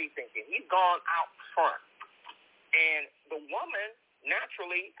 Why is he thinking? He's gone out front. And the woman,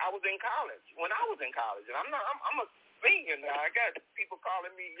 naturally, I was in college. When I was in college, and I'm a senior now. I got people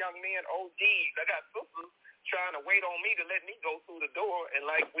calling me young men OGs. I got sisters trying to wait on me to let me go through the door. And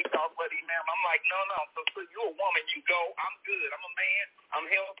like we talk about Imam, I'm like, no. So you're a woman. You go. I'm good. I'm a man. I'm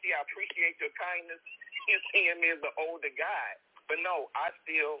healthy. I appreciate your kindness. You're seeing me as the older guy. But no, I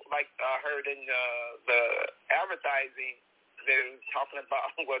still, like I heard in the advertising, they're talking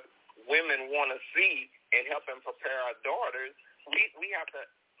about what women want to see and helping prepare our daughters. We have to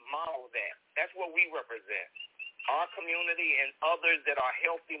model that. That's what we represent. Our community and others that are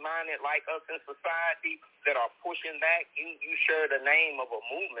healthy-minded like us in society that are pushing back. You share the name of a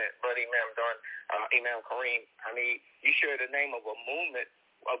movement, Brother Imam Karriem Hameed. You share the name of a movement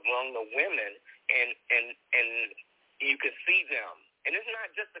among the women, and you can see them. And it's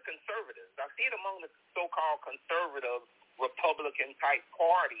not just the conservatives. I see it among the so-called conservative Republican-type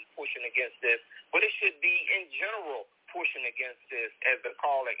party pushing against this, but it should be in general pushing against this, as the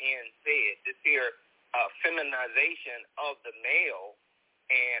caller in said, this here feminization of the male.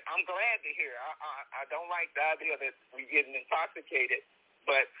 And I'm glad to hear. I don't like the idea that we're getting intoxicated,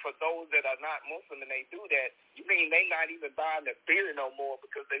 but for those that are not Muslim and they do that, you mean they not even buying the beer no more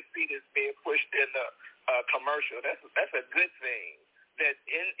because they see this being pushed in the commercial. That's a good thing. That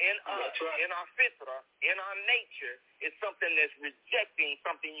in us, in our fitra, in our nature, is something that's rejecting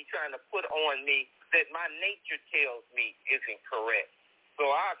something you're trying to put on me that my nature tells me isn't correct.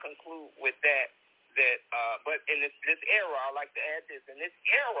 So I'll conclude with that but in this era, I like to add this, in this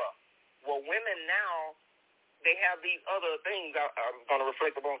era where women now, they have these other things I'm going to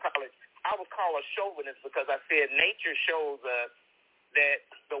reflect upon college. I would call a chauvinist because I said nature shows us that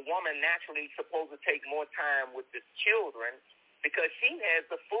the woman naturally is supposed to take more time with the children because she has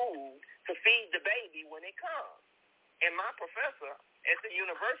the food to feed the baby when it comes. And my professor at the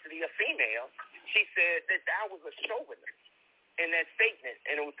university, a female, she said that I was a chauvinist in that statement,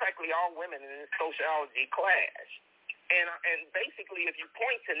 and it was practically all women in this sociology class. And basically, if you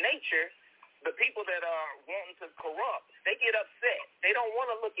point to nature, the people that are wanting to corrupt, they get upset. They don't want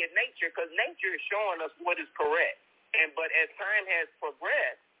to look at nature because nature is showing us what is correct. But as time has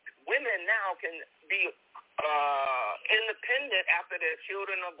progressed, women now can be independent after their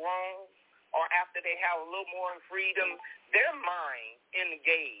children are grown or after they have a little more freedom. Their mind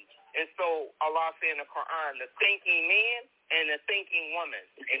engaged. And so Allah said in the Quran, the thinking man and the thinking woman.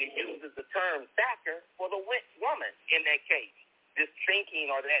 And it uses the term thacker for the woman in that case. This thinking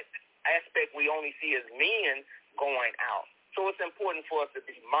or that aspect we only see as men going out. So it's important for us to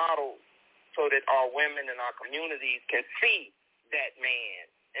be models so that our women in our communities can see that man,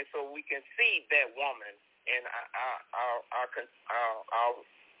 and so we can see that woman, and I'll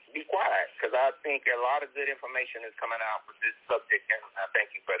be quiet because I think a lot of good information is coming out with this subject, and I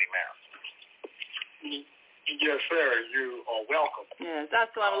thank you, Brother Mouse. Yes, sir. You are welcome. Yes,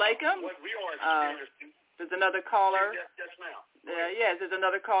 assalamu alaikum. What we are experiencing. There's another caller. Yes, ma'am. Yes, there's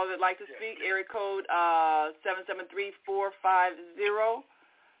another caller that'd like to speak. Area code 773-450.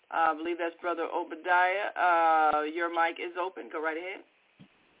 I believe that's Brother Obadiah. Your mic is open. Go right ahead.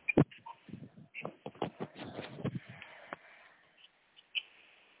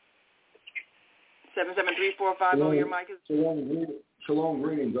 Seven 773-450. Your mic is. Shalom,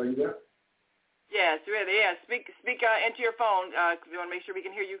 greetings. Are you there? Yes, really. Yes. Speak into your phone because we want to make sure we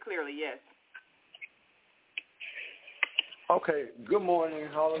can hear you clearly. Yes. Okay. Good morning.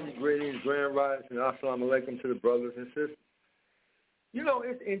 Holiday greetings, grand rising, and assalamu alaikum to the brothers and sisters. You know,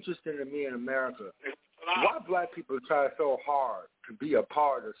 it's interesting to me in America why black people try so hard to be a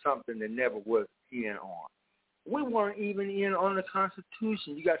part of something that never was in on. We weren't even in on the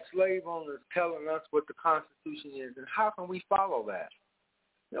Constitution. You got slave owners telling us what the Constitution is, and how can we follow that?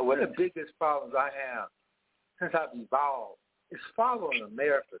 You know, one of the biggest problems I have since I've evolved is following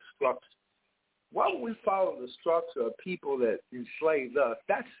America's structure. Why would we follow the structure of people that enslaved us?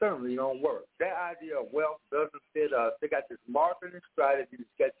 That certainly don't work. That idea of wealth doesn't fit us. They got this marketing strategy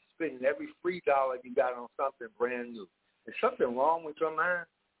that's got you spending every free dollar you got on something brand new. Is something wrong with your mind?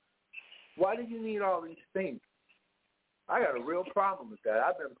 Why do you need all these things? I got a real problem with that.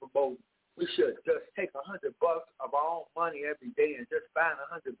 I've been promoting we should just take $100 of our own money every day and just find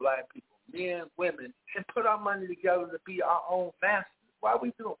 100 black people, men, women, and put our money together to be our own masters. Why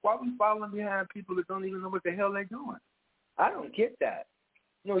we following behind people that don't even know what the hell they're doing? I don't get that.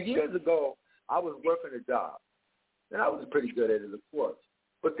 You know, years ago, I was working a job, and I was pretty good at it, of course.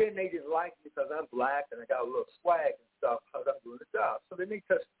 But then they didn't like me because I'm black and I got a little swag and stuff because I'm doing the job. So then they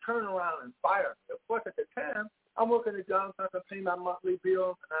just turn around and fire me. Of course, at the time, I'm working a job so I can pay my monthly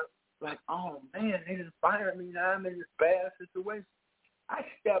bills, and I'm like, oh, man, they didn't fire me. Now I'm in this bad situation. I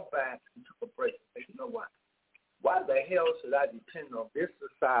stepped back and took a break and said, you know what? Why the hell should I depend on this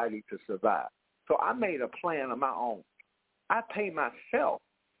society to survive? So I made a plan of my own. I pay myself.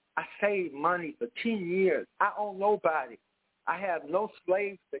 I saved money for 10 years. I owe nobody. I have no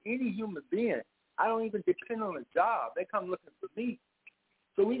slaves to any human being. I don't even depend on a job. They come looking for me.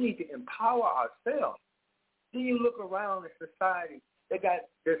 So we need to empower ourselves. Then you look around in society, they got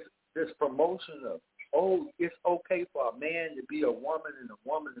this promotion of, oh, it's okay for a man to be a woman and a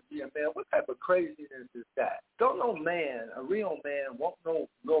woman to be a man. What type of craziness is that? Don't no man, a real man, won't no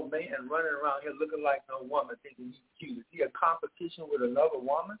man running around here looking like no woman thinking he's cute. Is he a competition with another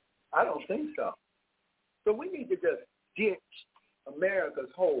woman? I don't think so. So we need to just ditch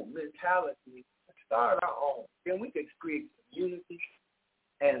America's whole mentality and start our own. Then we can create some unity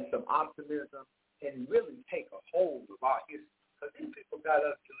and some optimism and really take a hold of our history. Because these people got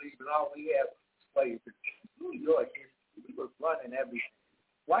us believing all we had was slaves. New York history, we was running everything.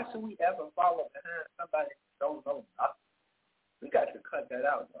 Why should we ever follow behind somebody who don't know nothing? We got to cut that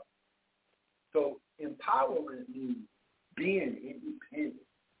out, though. So empowerment means being independent,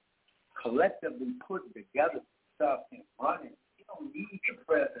 collectively putting together stuff and running. We don't need the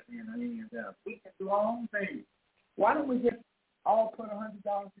president or any of them. We can do our own thing. Why don't we just all put $100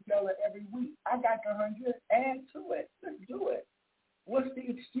 together every week? I got the 100. Add to it. Let's do it. What's the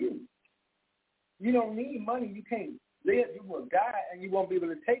excuse? You don't need money. You can't live. You will die, and you won't be able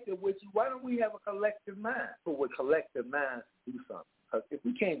to take it with you. Why don't we have a collective mind? But with collective minds, do something. Because if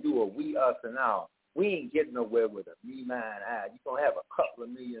we can't do a we, us, and our, we ain't getting nowhere with a me, mine, I. You're going to have a couple of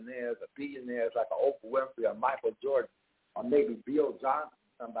millionaires or billionaires like an Oprah Winfrey or Michael Jordan or maybe Bill Johnson,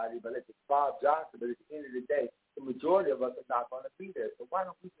 somebody, but it's Bob Johnson. But at the end of the day, the majority of us are not going to be there. So why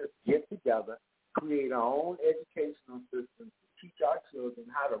don't we just get together, create our own educational system, teach our children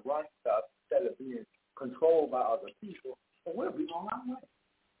how to run stuff instead of being controlled by other people, and we'll be on our way.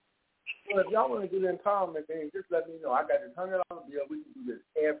 Well, if y'all want to do the empowerment thing, just let me know. I got this $100 bill. We can do this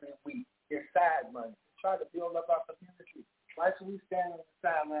every week. It's side money. Try to build up our community. Why should we stand on the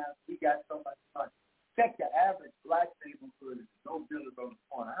sidelines? We got so much money. Check the average black neighborhood. No billers on the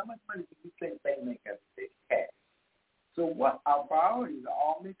corner. How much money do you think they make every day? Cash. So what? Our priorities are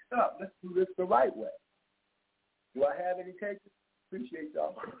all mixed up. Let's do this the right way. Do I have any takers? Appreciate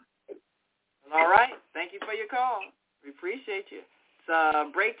y'all. All right. Thank you for your call. We appreciate you. It's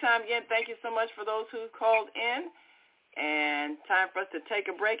break time again. Thank you so much for those who called in. And time for us to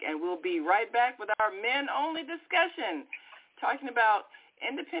take a break, and we'll be right back with our men-only discussion, talking about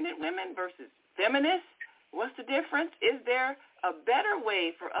independent women versus feminists, What's the difference? Is there a better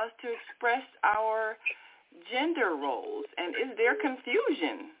way for us to express our gender roles? And is there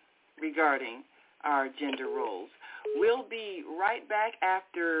confusion regarding our gender roles? We'll be right back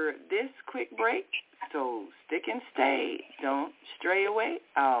after this quick break, so stick and stay. Don't stray away.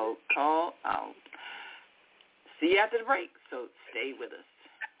 I'll see you after the break, so stay with us.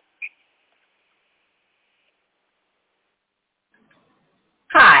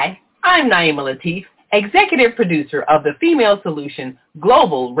 Hi, I'm Naima Latif, executive producer of the Female Solution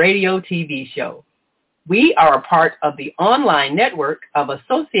Global Radio TV show. We are a part of the online network of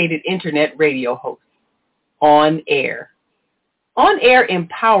Associated Internet radio hosts, On Air. On Air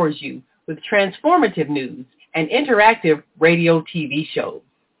empowers you with transformative news and interactive radio TV shows.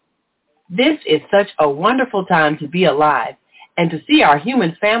 This is such a wonderful time to be alive and to see our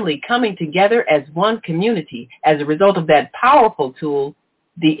human family coming together as one community as a result of that powerful tool,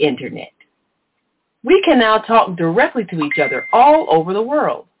 the Internet. We can now talk directly to each other all over the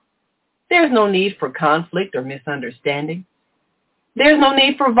world. There's no need for conflict or misunderstanding. There's no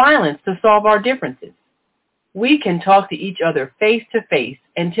need for violence to solve our differences. We can talk to each other face to face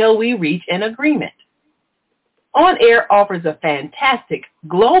until we reach an agreement. On Air offers a fantastic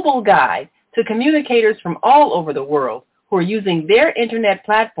global guide to communicators from all over the world who are using their Internet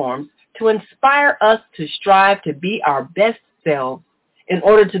platforms to inspire us to strive to be our best selves in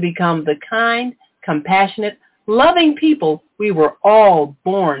order to become the kind, compassionate, loving people we were all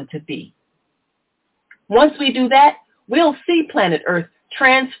born to be. Once we do that, we'll see planet Earth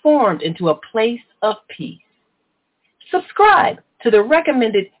transformed into a place of peace. Subscribe to the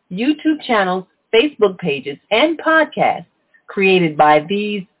recommended YouTube channels, Facebook pages, and podcasts created by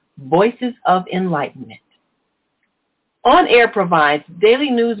these Voices of Enlightenment. On Air provides daily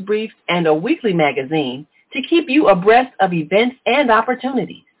news briefs and a weekly magazine to keep you abreast of events and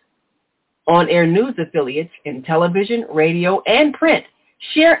opportunities. On Air news affiliates in television, radio, and print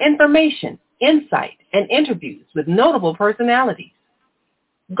share information, insight, and interviews with notable personalities.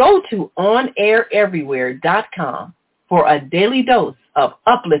 Go to onaireverywhere.com for a daily dose of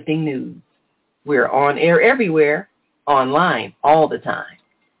uplifting news. We're on air everywhere, online all the time.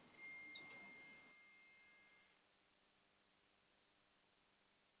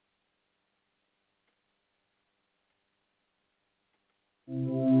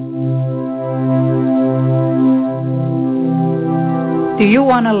 Do you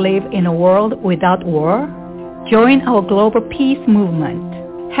want to live in a world without war? Join our global peace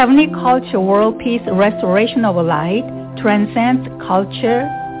movement. Heavenly Culture World Peace Restoration of Light transcends culture,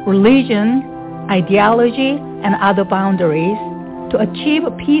 religion, ideology, and other boundaries to achieve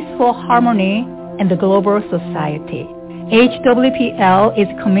peaceful harmony in the global society. HWPL is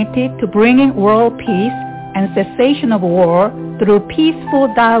committed to bringing world peace and cessation of war through peaceful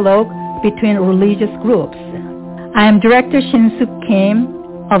dialogue between religious groups. I am Director Shin-Suk Kim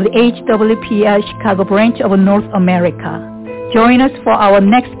of the HWPL Chicago branch of North America. Join us for our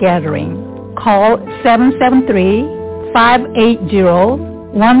next gathering. Call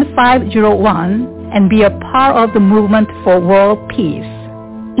 773-580-1501 and be a part of the movement for world peace.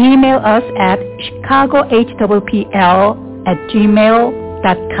 Email us at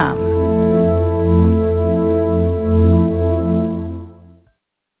chicagohwpl@gmail.com.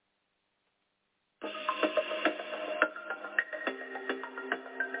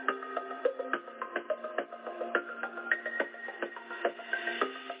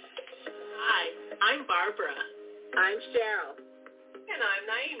 I'm Barbara. I'm Cheryl. And I'm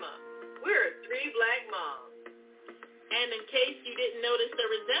Naima. We're three black moms. And in case you didn't notice the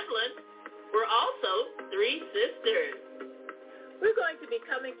resemblance, we're also three sisters. We're going to be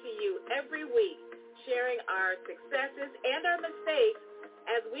coming to you every week, sharing our successes and our mistakes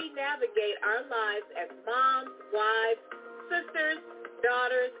as we navigate our lives as moms, wives, sisters,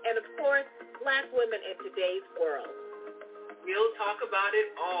 daughters, and of course, black women in today's world. We'll talk about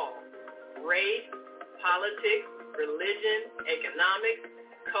it all. Race, politics, religion, economics,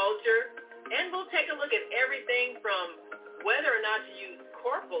 culture, and we'll take a look at everything from whether or not to use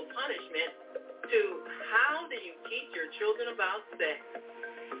corporal punishment to how do you teach your children about sex.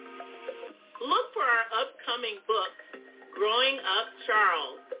 Look for our upcoming book, Growing Up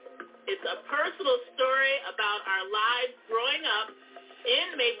Charles. It's a personal story about our lives growing up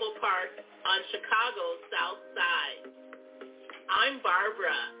in Maple Park on Chicago's South Side. I'm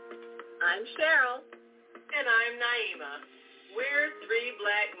Barbara. I'm Cheryl. And I'm Naima. We're three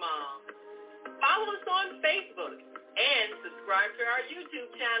black moms. Follow us on Facebook and subscribe to our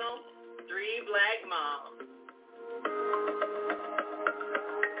YouTube channel, Three Black Moms.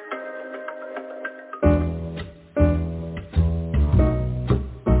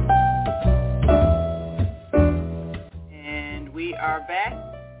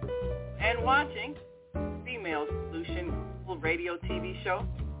 and watching Female Solution Radio TV show.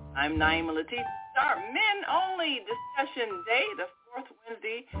 I'm Naima Latif. It's our men-only discussion day, the fourth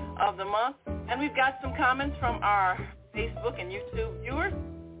Wednesday of the month. And we've got some comments from our Facebook and YouTube viewers.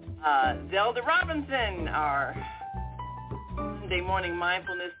 Zelda Robinson, our Sunday morning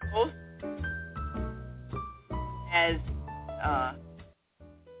mindfulness host, has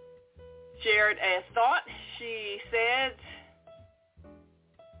shared a thought. She said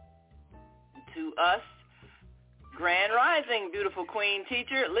to us, Grand Rising, beautiful queen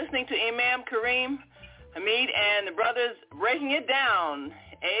teacher, listening to Imam Karriem Hameed and the brothers breaking it down.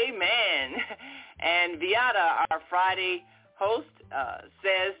 Amen. And Viata, our Friday host,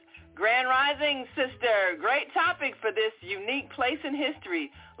 says, Grand Rising, sister, great topic for this unique place in history.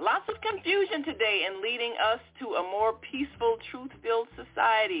 Lots of confusion today in leading us to a more peaceful, truth-filled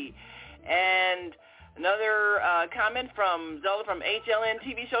society. And another comment from Zola from HLN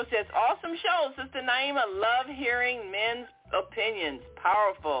TV show says, awesome show, Sister Naima. Love hearing men's opinions.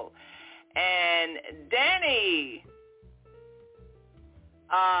 Powerful. And Danny,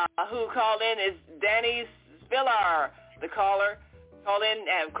 who called in, is Danny Spillar, the caller. Called in,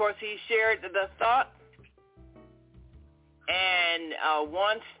 and of course he shared the thought and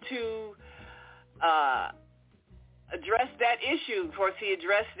wants to address that issue. Of course, he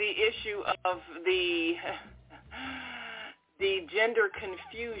addressed the issue of the gender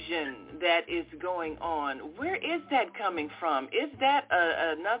confusion that is going on. Where is that coming from? Is that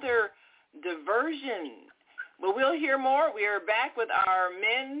another diversion? Well, we'll hear more. We are back with our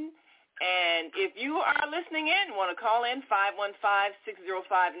men. And if you are listening in, want to call in,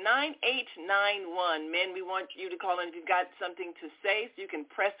 515-605-9891. Men, we want you to call in if you've got something to say, so you can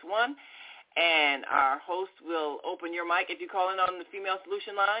press 1. And our host will open your mic if you call in on the Female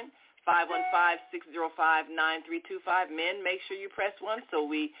Solution line, 515-605-9325. Men, make sure you press 1 so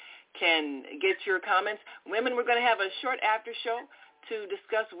we can get your comments. Women, we're going to have a short after show to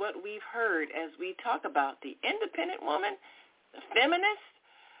discuss what we've heard as we talk about the independent woman, the feminist.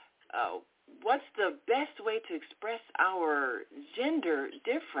 What's the best way to express our gender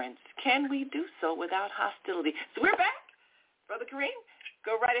difference? Can we do so without hostility? So we're back. Brother Karriem,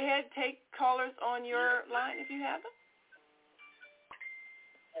 go right ahead. Take callers on your line if you have them.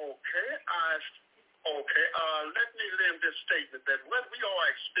 Okay. Let me leave this statement that what we are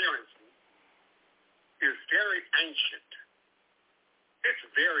experiencing is very ancient. It's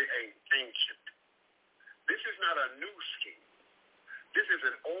very ancient. This is not a new scheme. This is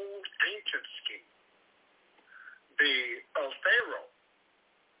an old, ancient scheme. The Pharaoh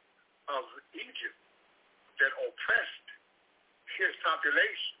of Egypt that oppressed his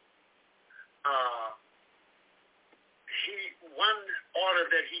population, one order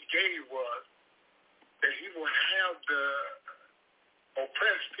that he gave was that he will have the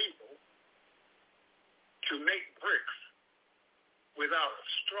oppressed people to make bricks without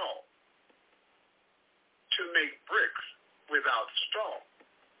straw. To make bricks without straw.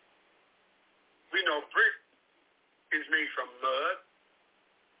 We know brick is made from mud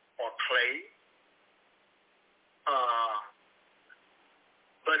or clay,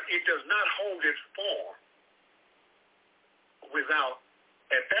 but it does not hold its form without,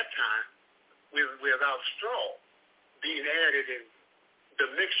 at that time, without straw being added in the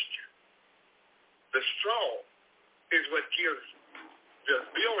mixture. The straw is what gives the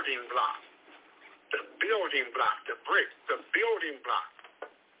building block. The building block, the brick, the building block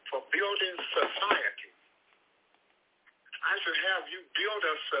for building society. I should have you build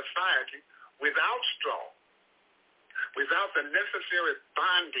a society without straw, without the necessary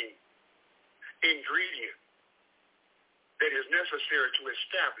bonding ingredient that is necessary to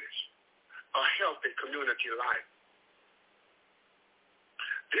establish a healthy community life.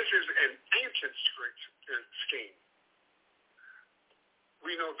 This is an ancient scheme.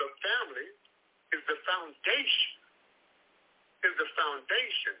 We know the family is the foundation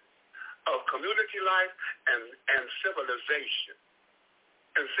of community life and civilization.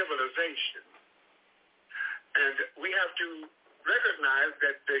 And we have to recognize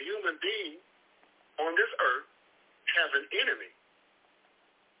that the human being on this earth has an enemy.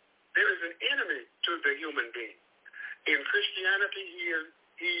 There is an enemy to the human being. In Christianity,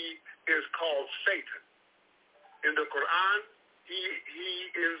 he is called Satan. In the Quran, he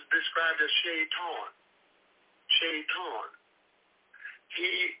is described as Shaitan.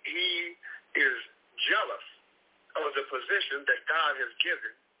 He is jealous of the position that God has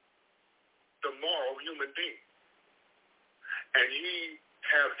given the moral human being. And he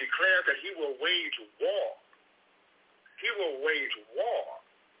has declared that he will wage war. He will wage war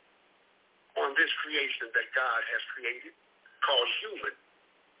on this creation that God has created called human.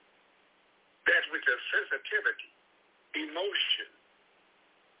 that with the sensitivity, emotion,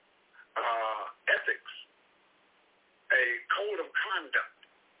 ethics, a code of conduct,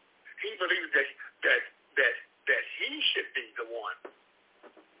 he believes that he should be the one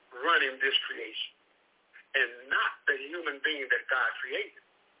running this creation and not the human being that God created.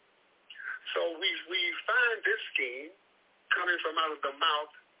 So we find this scheme coming from out of the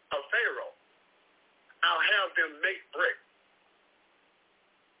mouth of Pharaoh. I'll have them make brick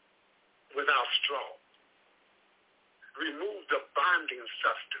without straw. Remove the bonding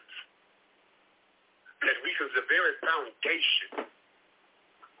substance that weakens the very foundation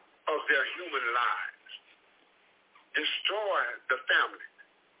of their human lives. Destroy the family.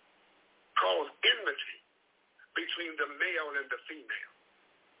 Cause enmity between the male and the female,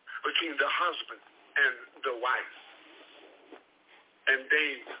 between the husband and the wife. And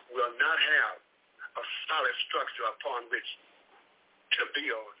they will not have a solid structure upon which to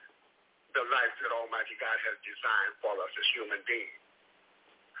build the life that Almighty God has designed for us as human beings.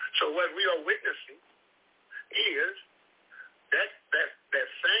 So what we are witnessing is that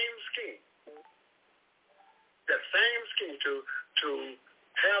same scheme to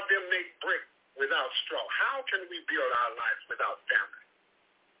have them make brick without straw. How can we build our lives without family?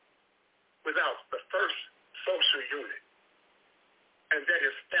 Without the first social unit, and that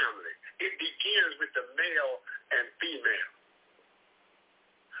is family. It begins with the male and female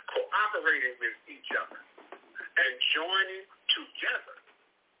cooperating with each other and joining together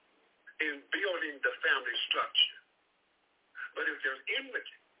in building the family structure. But if there's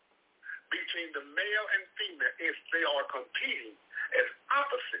enmity between the male and female, if they are competing as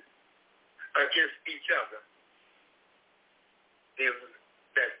opposite against each other, then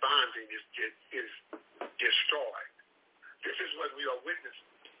that bonding is destroyed. This is what we are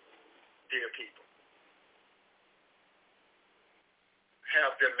witnessing, dear people.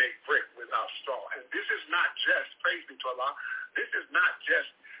 Have them make brick without straw. And this is not just, praise be to Allah, this is not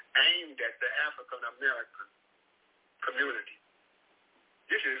just aimed at the African American community.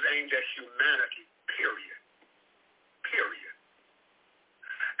 This is aimed at humanity, period. Period.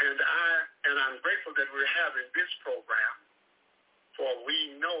 And I'm grateful that we're having this program, for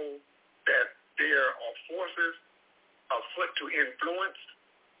we know that there are forces afoot to influence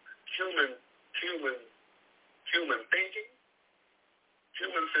human thinking,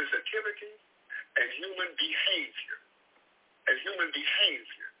 human sensitivity, and human behavior. And human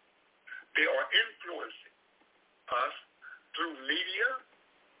behavior, they are influencing us through media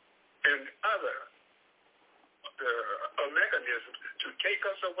and other mechanisms to take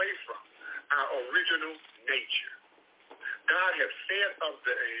us away from our original nature. God has said of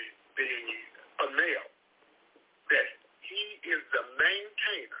a male that he is the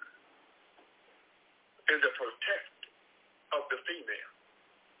maintainer and the protector of the female.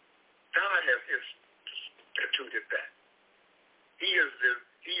 God has instituted that. He is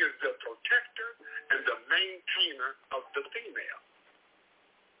the protector and the maintainer of the female.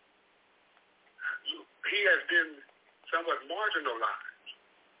 He has been somewhat marginalized.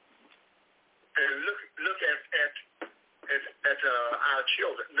 And look at our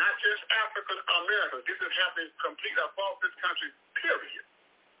children, not just African Americans. This is happening completely across this country, period.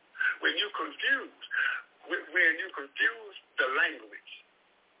 When you confuse the language,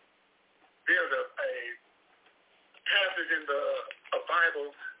 there's a passage in the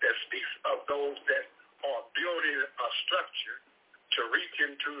Bible that speaks of those that are building a structure to reach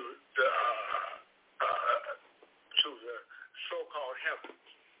into the so-called heavens,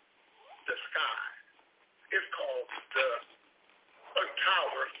 the sky. It's called the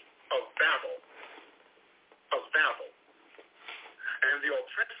Tower of Babel. And the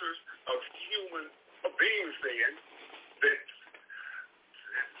oppressors of human beings then,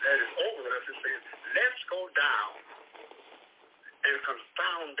 that is over us, is saying, let's go down and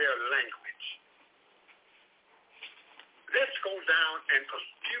confound their language. Let's go down and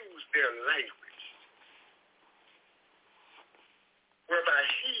confuse their language, whereby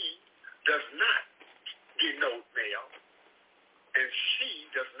he does not denote male and she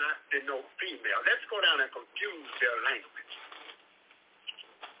does not denote female. Let's go down and confuse their language.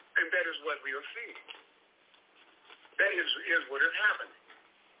 And that is what we are seeing. That is what is happening.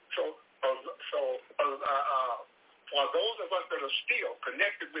 So for those of us that are still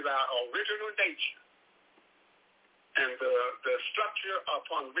connected with our original nature and the structure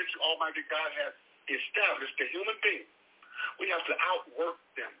upon which Almighty God has established the human being, we have to outwork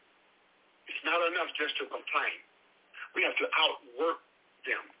them. It's not enough just to complain. We have to outwork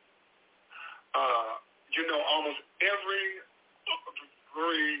them. Almost every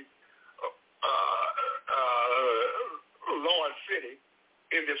large city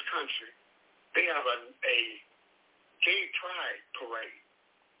in this country They have a gay pride parade.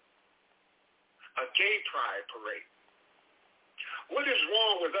 A gay pride parade. What is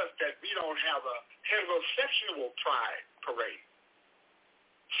wrong with us that we don't have a heterosexual pride parade?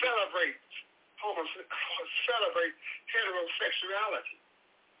 Celebrate heterosexuality.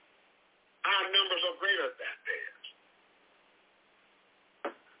 Our numbers are greater than theirs.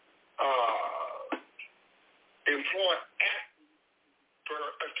 Employ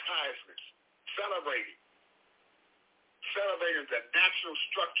advertisements, celebrating the natural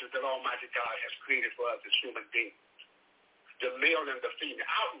structure that Almighty God has created for us as human beings. The male and the female.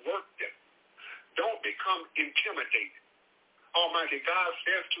 Outwork them. Don't become intimidated. Almighty God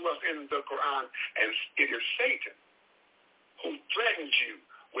says to us in the Quran, and it is Satan who threatens you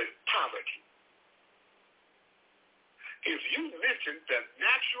with poverty. If you mention the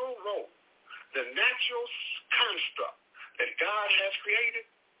natural role, the natural construct that God has created,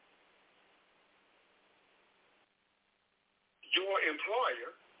 your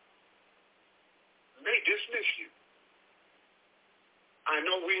employer may dismiss you. I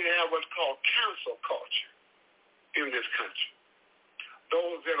know we have what's called cancel culture in this country.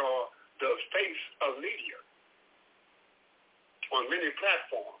 Those that are the face of media on many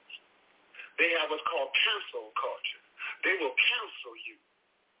platforms, they have what's called cancel culture. They will cancel you.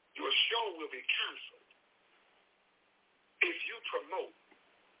 Your show will be canceled if you promote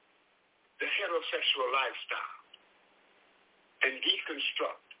the heterosexual lifestyle and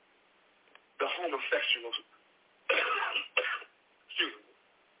deconstruct the homosexual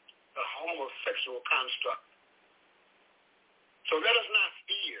the homosexual construct. So let us not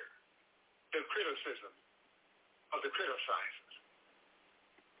fear the criticism of the criticizers.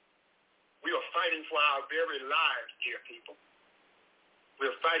 We are fighting for our very lives, dear people.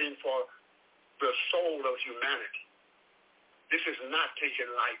 We're fighting for the soul of humanity. This is not taken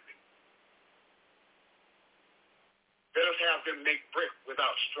lightly. Let us have them make brick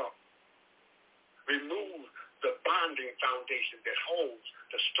without straw. Remove the bonding foundation that holds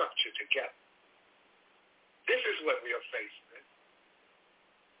the structure together. This is what we are faced with.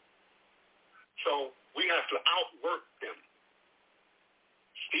 So we have to outwork them.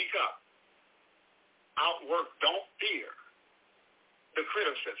 Speak up. Outwork, don't fear the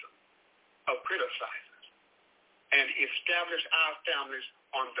criticism of criticizers, and establish our families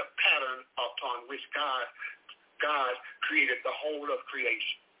on the pattern upon which God created the whole of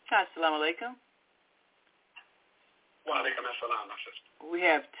creation. Assalamu alaikum. Wa alaikum assalam, my sister. We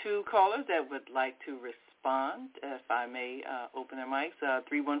have two callers that would like to respond, if I may open their mics,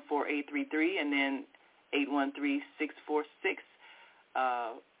 314-833 and then 813-646.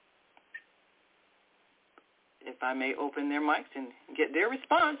 If I may open their mics and get their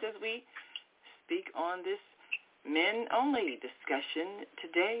response as we speak on this men-only discussion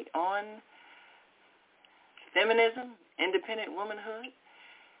today on feminism, independent womanhood,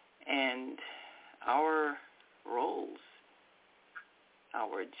 and our roles,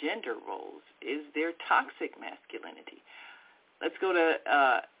 our gender roles. Is there toxic masculinity? Let's go to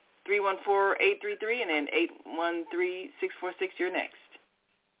 314-833 and then 813-646. You're next.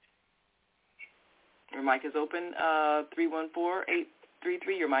 Your mic is open.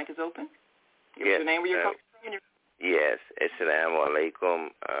 314-833. Your mic is open. Give us your name, where you're calling from. Yes. Assalamu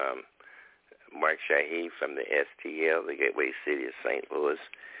alaikum. Mark Shaheed from the STL, the Gateway City of St. Louis,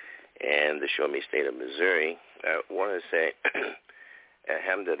 and the Show Me State of Missouri. I want to say,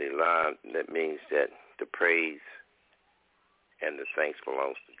 alhamdulillah, that means that the praise and the thanks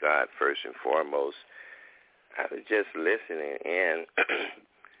belongs to God first and foremost. I was just listening in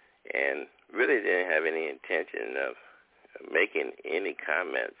and really didn't have any intention of making any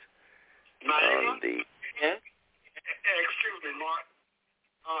comments on the... Excuse me, Mark.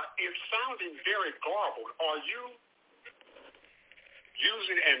 It's sounding very garbled. Are you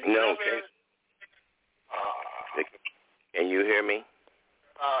using another... No, can you hear me?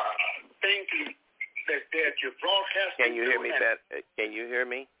 Thing that you're broadcasting... Can you hear me? Can you hear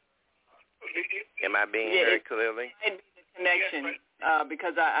me? Am I being heard clearly? Connection,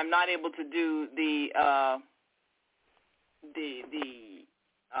 because I'm not able to do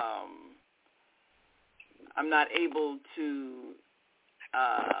I'm not able to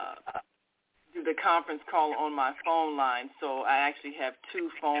do the conference call on my phone line, so I actually have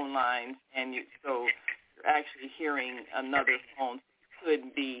two phone lines, and so you're actually hearing another phone. It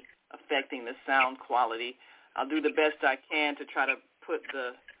could be affecting the sound quality. I'll do the best I can to try to put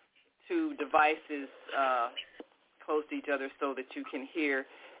the two devices close to each other so that you can hear.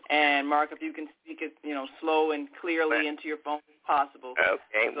 And Mark, if you can speak it, slow and clearly into your phone as possible.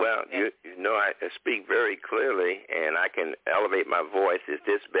 Okay. Well, you know I speak very clearly, and I can elevate my voice. Is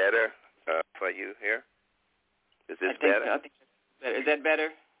this better? for you here. Is this better? I think better. Is that better?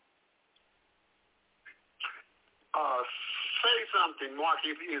 Say something, Mark,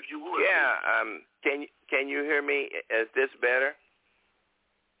 if you would. Yeah. Can you hear me? Is this better?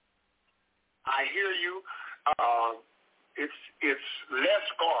 I hear you. It's less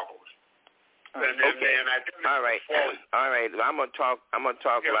garbled. Okay. All right. I'm gonna talk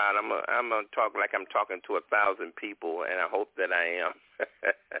loud. I'm gonna talk like I'm talking to 1,000 people, and I hope that I am.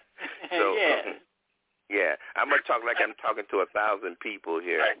 So yeah, I'm gonna talk like I'm talking to 1,000 people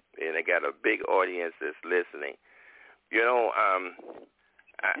here, and I got a big audience that's listening. You know,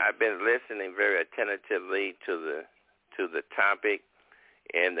 I've been listening very attentively to the topic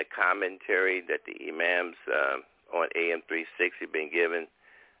and the commentary that the imams on AM 360 been given.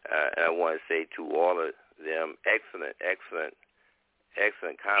 And I want to say to all of them, excellent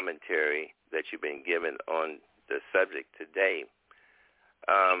commentary that you've been given on the subject today.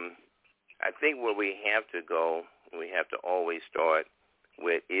 I think where we have to go, we have to always start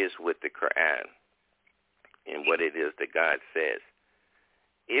with the Quran and what it is that God says.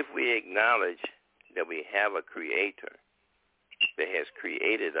 If we acknowledge that we have a creator that has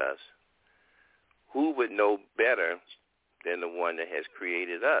created us, who would know better than the one that has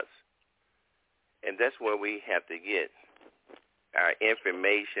created us? And that's where we have to get our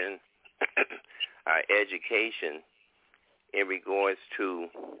information, our education in regards to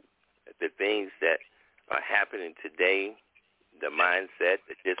the things that are happening today, the mindset,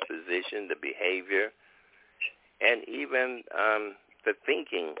 the disposition, the behavior, and even the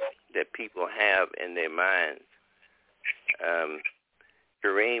thinking that people have in their minds.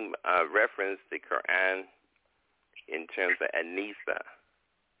 Karriem referenced the Quran in terms of Anisa,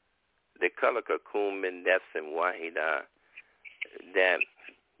 the Kalakakum min nafsin wahida, that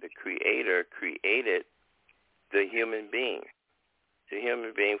the Creator created the human being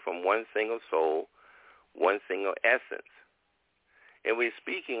from one single soul, one single essence. And we're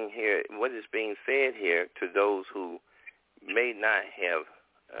speaking here, what is being said here to those who may not have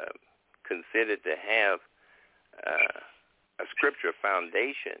considered to have a scripture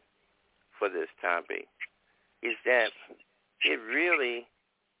foundation for this topic, is that it really,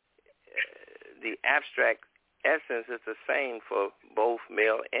 the abstract essence is the same for both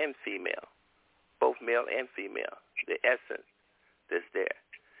male and female. The essence that's there.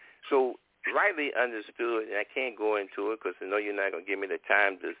 So rightly understood, and I can't go into it because I know you're not going to give me the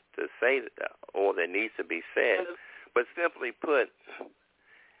time to say all that needs to be said, but simply put,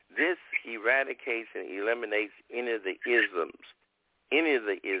 this eradicates and eliminates any of the isms.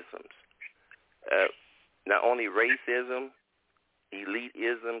 Not only racism,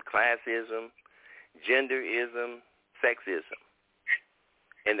 elitism, classism, genderism, sexism.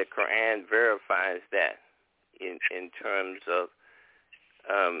 And the Quran verifies that in terms of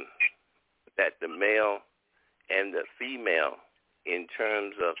that the male and the female, in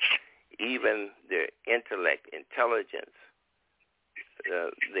terms of even their intellect, intelligence,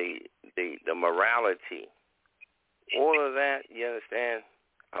 the morality, all of that, you understand,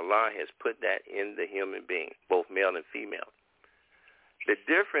 Allah has put that in the human being, both male and female. The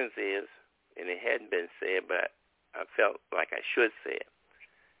difference is, and it hadn't been said, but I felt like I should say it,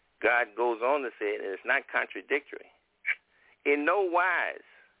 God goes on to say it, and it's not contradictory. In no wise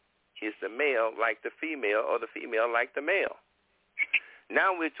is the male like the female or the female like the male.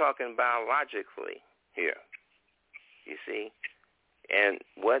 Now we're talking biologically here, you see. And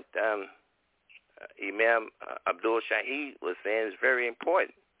what Imam Abdul Shaheed was saying is very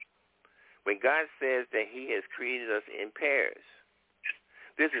important. When God says that he has created us in pairs,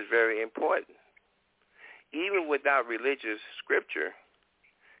 this is very important. Even without religious scripture,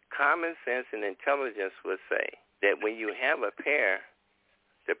 common sense and intelligence would say that when you have a pair,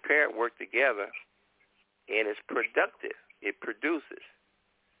 the pair work together and it's productive. It produces.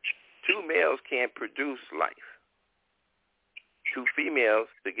 Two males can't produce life. Two females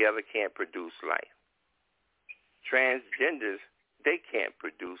together can't produce life. Transgenders, they can't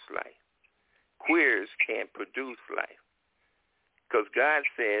produce life. Queers can't produce life. Because God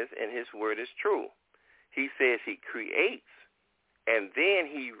says, and his word is true, he says he creates and then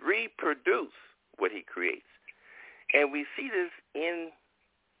he reproduces what he creates. And we see this in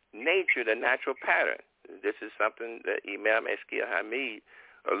nature, the natural pattern. This is something that Imam Karriem Hameed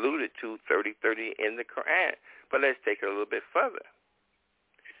alluded to 30:30 in the Quran. But let's take it a little bit further.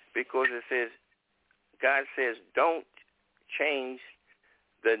 Because it says, God says, don't change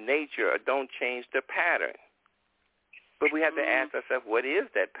the nature or don't change the pattern. But we have to ask ourselves, what is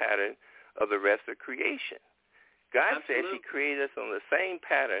that pattern of the rest of creation? God says he created us on the same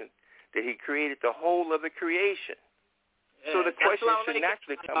pattern that he created the whole of the creation. So the question should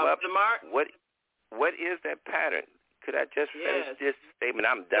naturally come up, what is that pattern? Could I just finish this statement?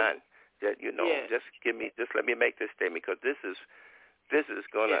 I'm done. Just let me make this statement, because this is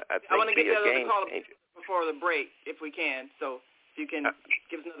going to, I think, I want to get be the a game other changer. before the break, if we can. So if you can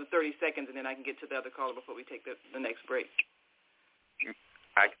give us another 30 seconds, and then I can get to the other caller before we take the next break.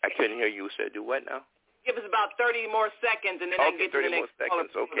 I couldn't hear you. Said do what now? Give us about 30 more seconds, and then I can get to the next caller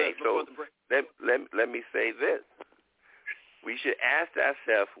before the break. Let me say this. We should ask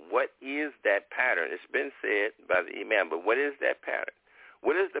ourselves, what is that pattern? It's been said by the Imam, but what is that pattern?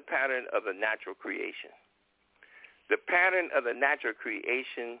 What is the pattern of the natural creation? The pattern of the natural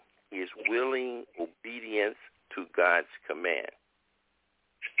creation is willing obedience to God's command.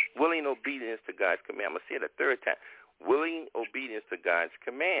 Willing obedience to God's command. I'm going to say it a third time. Willing obedience to God's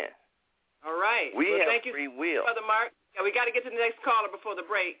command. All right. We have thank you, free will. Brother Mark. Yeah, we got to get to the next caller before the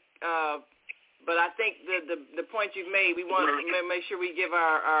break. But I think the point you've made, we want to make sure we give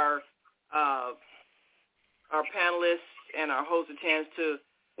our panelists and our hosts a chance to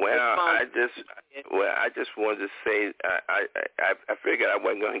respond. I just wanted to say I figured I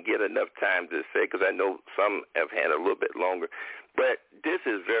wasn't going to get enough time to say, because I know some have had a little bit longer. But this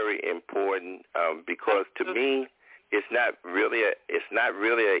is very important because to me, it's not really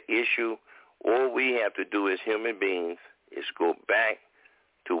an issue. All we have to do as human beings is go back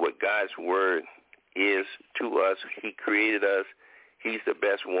to what God's word is to us. He created us. He's the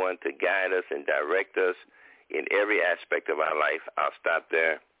best one to guide us and direct us in every aspect of our life. I'll stop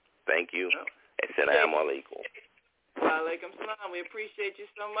there. Thank you. Assalamu alaikum. Wa alaikum salam. We appreciate you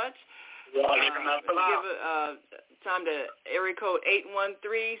so much. Wa alaikum salam. Give time to area code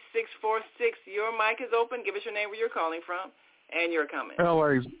 813-646. Your mic is open. Give us your name, where you're calling from, and your comment.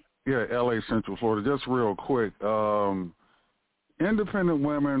 LA Central Florida. Just real quick. Independent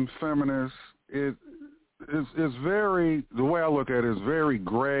women, feminists, it's very, the way I look at it is very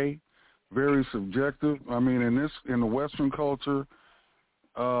gray, very subjective. I mean, in the Western culture,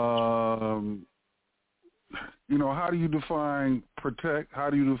 how do you define protect? How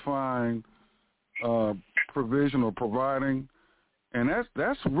do you define provision or providing? And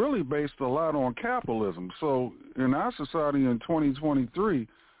that's really based a lot on capitalism. So in our society in 2023,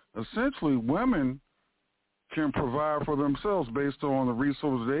 essentially women can provide for themselves based on the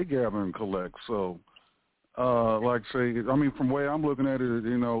resources they gather and collect. So, from the way I'm looking at it,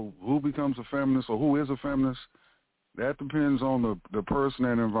 who becomes a feminist or who is a feminist, that depends on the person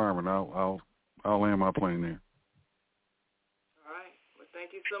and environment. I'll land my plane there. All right. Well,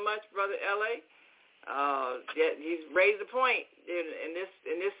 thank you so much, Brother L.A. He's raised a point. In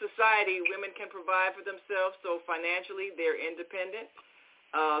this society, women can provide for themselves, so financially they're independent.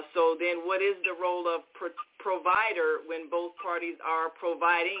 So then what is the role of provider when both parties are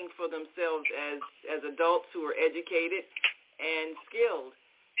providing for themselves as adults who are educated and skilled?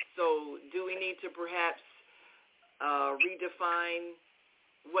 So do we need to perhaps redefine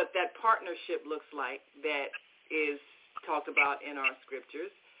what that partnership looks like that is talked about in our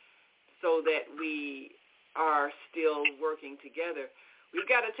scriptures so that we are still working together? We've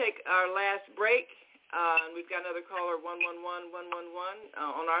got to take our last break. We've got another caller, 111-111,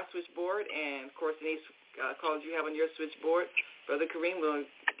 on our switchboard. And, of course, any calls you have on your switchboard, Brother Karriem will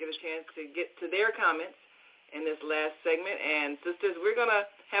get a chance to get to their comments in this last segment. And, sisters, we're going to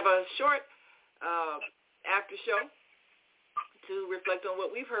have a short after show to reflect on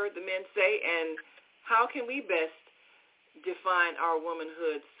what we've heard the men say and how can we best define our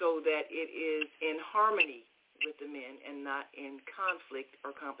womanhood so that it is in harmony with the men and not in conflict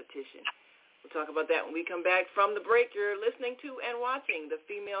or competition. We'll talk about that when we come back from the break. You're listening to and watching the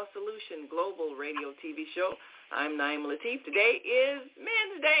Female Solution Global Radio TV show. I'm Naima Latif. Today is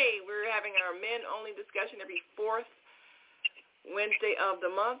Men's Day. We're having our men-only discussion every fourth Wednesday of the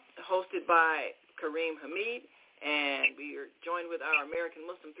month, hosted by Karriem Hameed. And we are joined with our American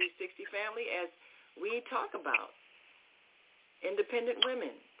Muslim 360 family as we talk about independent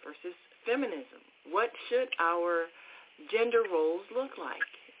women versus feminism. What should our gender roles look like?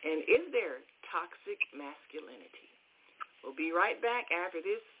 And is there toxic masculinity? We'll be right back after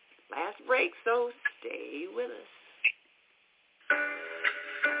this last break, so stay with us.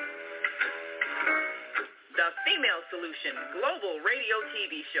 The Female Solution Global Radio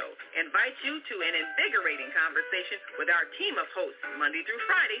TV show invites you to an invigorating conversation with our team of hosts Monday through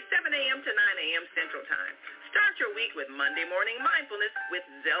Friday, 7 a.m. to 9 a.m. Central Time. Start your week with Monday Morning Mindfulness with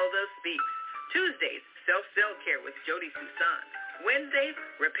Zelda Speaks. Tuesdays, Self-Care with Jody Susan. Wednesdays,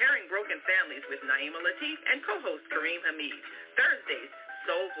 Repairing Broken Families with Naima Latif and co-host Karriem Hameed. Thursdays,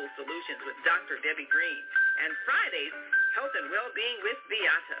 Soulful Solutions with Dr. Debbie Green. And Fridays, Health and Well-Being with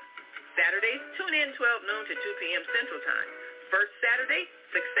Beata. Saturdays, tune in 12 noon to 2 p.m. Central Time. First Saturday,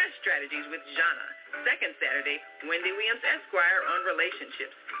 Success Strategies with Jana. Second Saturday, Wendy Williams Esquire on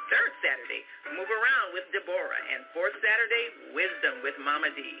relationships. Third Saturday, Move Around with Deborah. And fourth Saturday, Wisdom with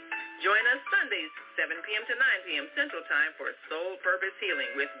Mama D. Join us Sundays, 7 p.m. to 9 p.m. Central Time for Soul Purpose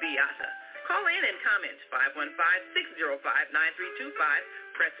Healing with Beata. Call in and comment 515-605-9325.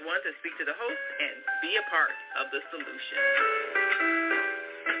 Press 1 to speak to the host and be a part of the solution.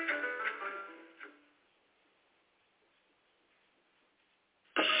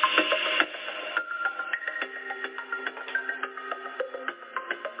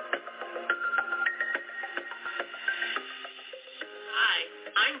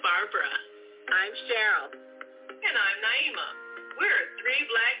 I'm Cheryl. And I'm Naima. We're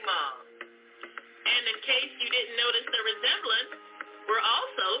 3 Black Moms. And in case you didn't notice the resemblance, we're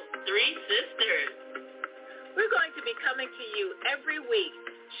also 3 sisters. We're going to be coming to you every week,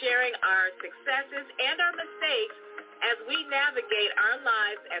 sharing our successes and our mistakes as we navigate our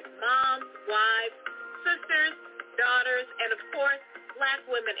lives as moms, wives, sisters, daughters, and of course, Black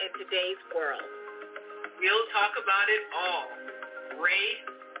women in today's world. We'll talk about it all. Race,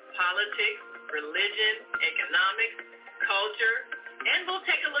 politics, religion, economics, culture, and we'll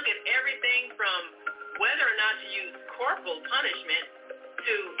take a look at everything from whether or not to use corporal punishment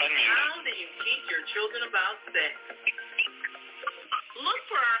to how do you teach your children about sex. Look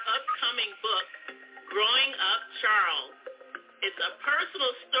for our upcoming book, Growing Up Charles. It's a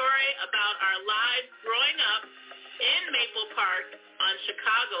personal story about our lives growing up in Maple Park on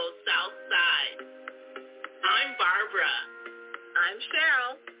Chicago's South Side. I'm Barbara. I'm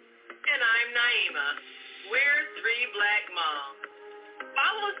Cheryl. And I'm Naima. We're 3 Black Moms.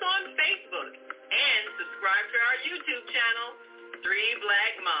 Follow us on Facebook and subscribe to our YouTube channel, 3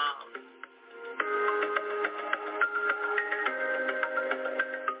 Black Moms.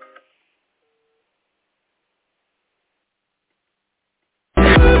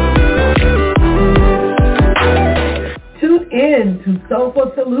 Tune in to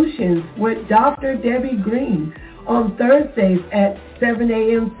Soulful Solutions with Dr. Debbie Green on Thursdays at 7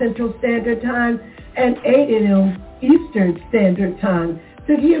 a.m. Central Standard Time and 8 a.m. Eastern Standard Time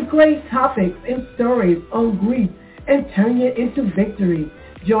to hear great topics and stories on grief and turn it into victory.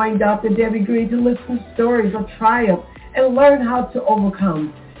 Join Dr. Debbie Green to listen to stories of triumph and learn how to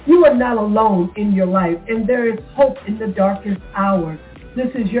overcome. You are not alone in your life, and there is hope in the darkest hour. This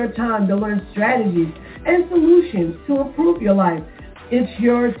is your time to learn strategies and solutions to improve your life. It's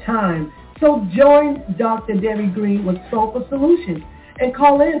your time. So join Dr. Debbie Green with Soulful Solutions and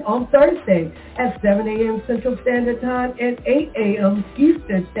call in on Thursday at 7 a.m. Central Standard Time and 8 a.m.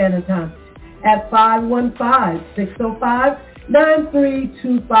 Eastern Standard Time at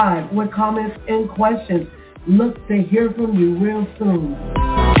 515-605-9325 with comments and questions. Look to hear from you real soon.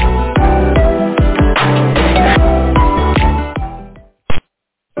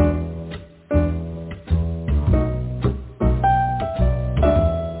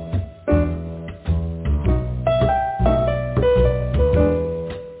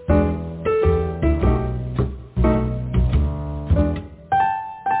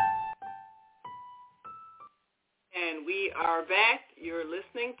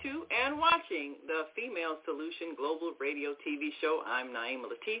 To and watching the Female Solution Global Radio TV show. I'm Naima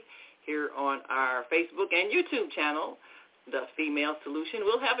Latif here on our Facebook and YouTube channel, The Female Solution.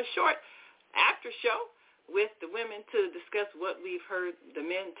 We'll have a short after show with the women to discuss what we've heard the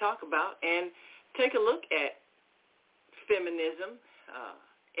men talk about and take a look at feminism,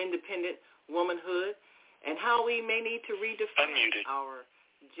 independent womanhood, and how we may need to redefine our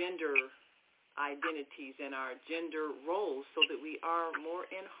gender identities and our gender roles so that we are more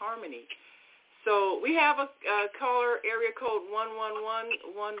in harmony. So we have a caller, area code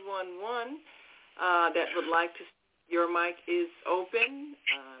 111111, that would like to, your mic is open,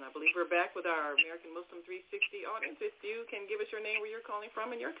 and I believe we're back with our American Muslim 360 audience. If you can give us your name, where you're calling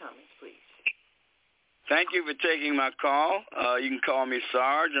from, and your comments, please. Thank you for taking my call. You can call me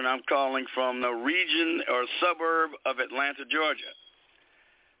Sarge, and I'm calling from the region or suburb of Atlanta, Georgia.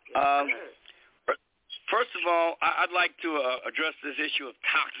 First of all, I'd like to address this issue of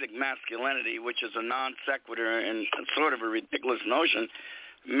toxic masculinity, which is a non sequitur and sort of a ridiculous notion.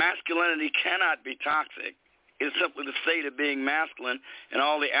 Masculinity cannot be toxic. It's simply the state of being masculine and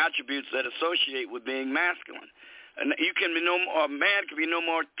all the attributes that associate with being masculine. And you can be a man can be no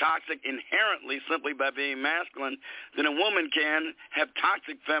more toxic inherently simply by being masculine than a woman can have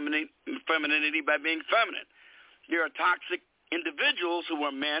toxic femininity by being feminine. There are toxic individuals who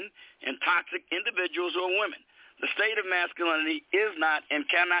are men and toxic individuals who are women. The state of masculinity is not and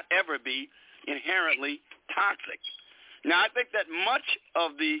cannot ever be inherently toxic. Now, I think that much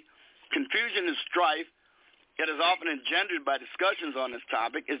of the confusion and strife that is often engendered by discussions on this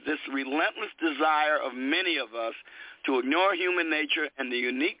topic is this relentless desire of many of us to ignore human nature and the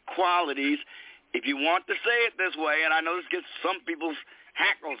unique qualities, if you want to say it this way, and I know this gets some people's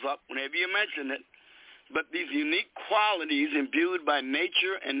hackles up whenever you mention it, but these unique qualities imbued by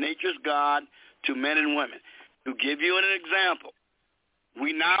nature and nature's God to men and women. To give you an example,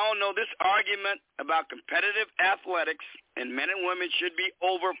 we now know this argument about competitive athletics and men and women should be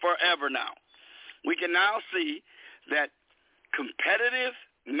over forever now. We can now see that competitive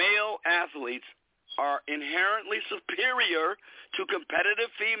male athletes are inherently superior to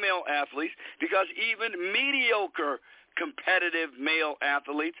competitive female athletes because even mediocre competitive male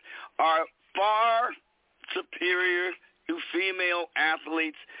athletes are far superior to female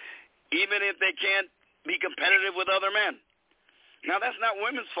athletes, even if they can't be competitive with other men. Now, that's not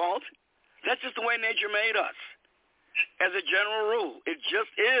women's fault. That's just the way nature made us. As a general rule, it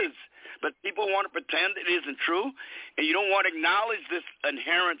just is. But people want to pretend it isn't true, and you don't want to acknowledge this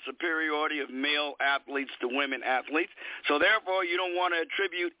inherent superiority of male athletes to women athletes. So therefore, you don't want to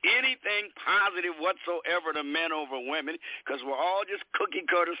attribute anything positive whatsoever to men over women, because we're all just cookie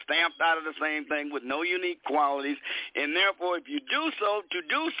cutter stamped out of the same thing with no unique qualities. And therefore, if you do so, to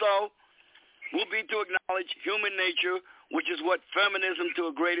do so will be to acknowledge human nature, which is what feminism to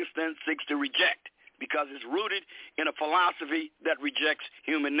a great extent seeks to reject, because it's rooted in a philosophy that rejects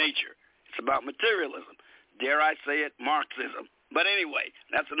human nature. It's about materialism. Dare I say it, Marxism. But anyway,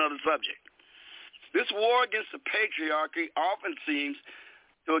 that's another subject. This war against the patriarchy often seems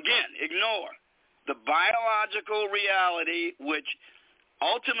to, again, ignore the biological reality which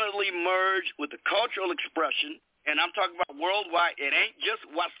ultimately merged with the cultural expression, and I'm talking about worldwide. It ain't just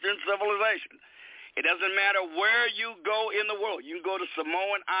Western civilization. It doesn't matter where you go in the world. You can go to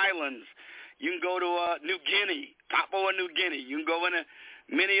Samoan Islands. You can go to New Guinea, Papua New Guinea. You can go into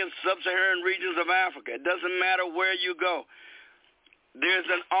many of sub-Saharan regions of Africa. It doesn't matter where you go. There's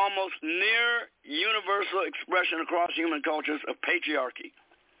an almost near universal expression across human cultures of patriarchy.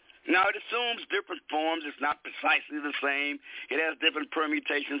 Now, it assumes different forms. It's not precisely the same. It has different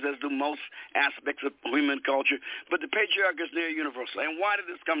permutations, as do most aspects of human culture. But the patriarchy is near universal. And why did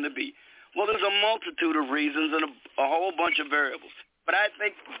this come to be? Well, there's a multitude of reasons and a whole bunch of variables. But I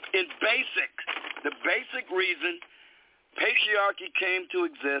think in the basic reason patriarchy came to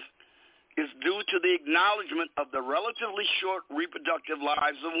exist is due to the acknowledgement of the relatively short reproductive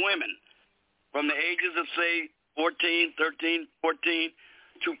lives of women from the ages of, say, 13, 14,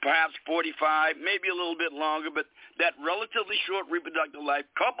 to perhaps 45, maybe a little bit longer, but that relatively short reproductive life,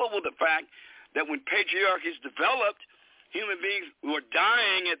 coupled with the fact that when patriarchies developed, human beings were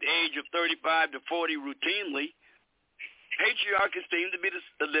dying at the age of 35 to 40 routinely. Patriarchy seemed to be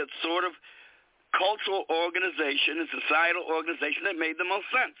the sort of cultural organization and societal organization that made the most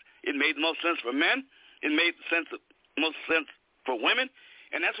sense. It made the most sense for men. It made the most sense for women.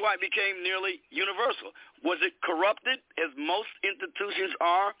 And that's why it became nearly universal. Was it corrupted, as most institutions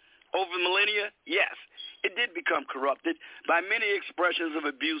are, over millennia? Yes. It did become corrupted by many expressions of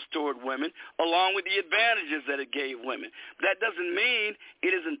abuse toward women, along with the advantages that it gave women. But that doesn't mean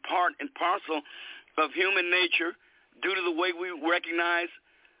it isn't part and parcel of human nature due to the way we recognize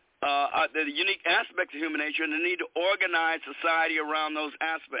the unique aspects of human nature and the need to organize society around those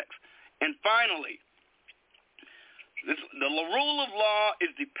aspects. And finally, the rule of law is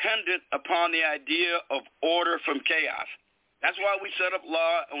dependent upon the idea of order from chaos. That's why we set up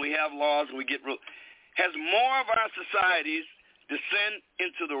law and we have laws and we get rules. As more of our societies descend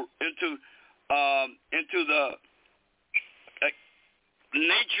into the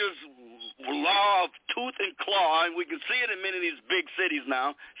nature's law of tooth and claw, and we can see it in many of these big cities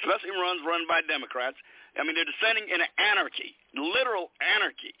now, especially ones run by Democrats. I mean, they're descending into anarchy, literal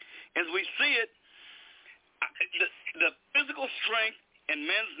anarchy. As we see it, the physical strength and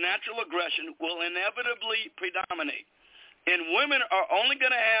men's natural aggression will inevitably predominate. And women are only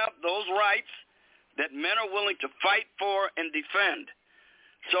going to have those rights that men are willing to fight for and defend.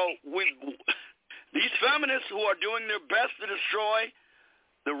 So these feminists who are doing their best to destroy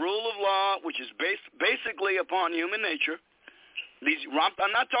the rule of law, which is based basically upon human nature,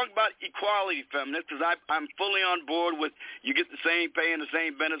 I'm not talking about equality feminists, because I'm fully on board with you get the same pay and the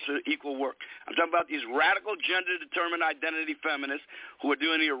same benefits for equal work. I'm talking about these radical gender-determined identity feminists who are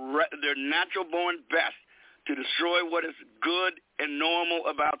doing their natural-born best to destroy what is good and normal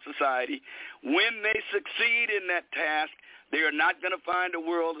about society. When they succeed in that task, they are not going to find a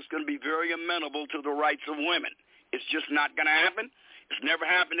world that's going to be very amenable to the rights of women. It's just not going to happen. It's never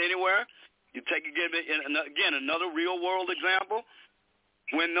happened anywhere. You take again another real-world example.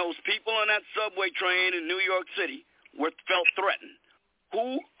 When those people on that subway train in New York City felt threatened,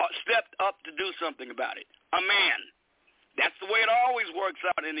 who stepped up to do something about it. A man. That's the way it always works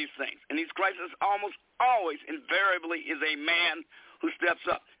out in these things. In these crises, almost always, invariably, is a man who steps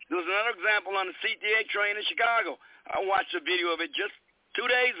up. There was another example on the CTA train in Chicago. I watched a video of it just 2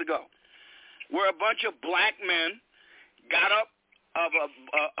 days ago, where a bunch of black men got up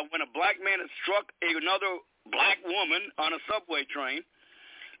when a black man had struck another black woman on a subway train,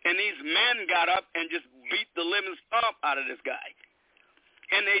 and these men got up and just beat the living stump out of this guy.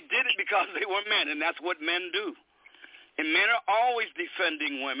 And they did it because they were men, and that's what men do. And men are always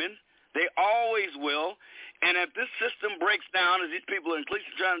defending women. They always will. And if this system breaks down, as these people are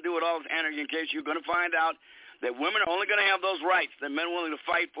increasingly trying to do with all this anarchy in case, you're going to find out that women are only going to have those rights that men are willing to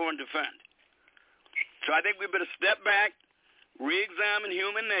fight for and defend. So I think we better step back, re-examine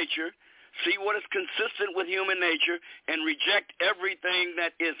human nature, see what is consistent with human nature, and reject everything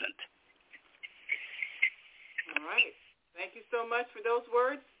that isn't. All right. Thank you so much for those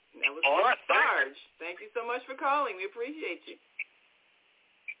words. That was Sarge. Thank you so much for calling. We appreciate you.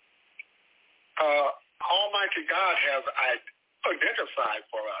 Almighty God has identified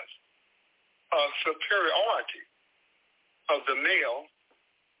for us a superiority of the male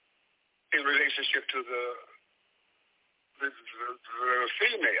in relationship to the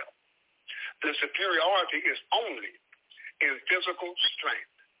female. The superiority is only in physical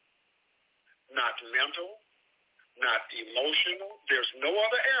strength, not mental, not emotional. There's no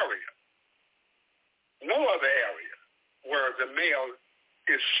other area where the male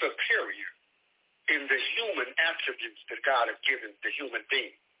is superior in the human attributes that God has given the human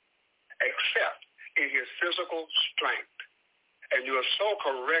being, except in his physical strength. And you are so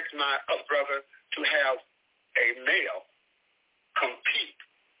correct, my brother, to have a male compete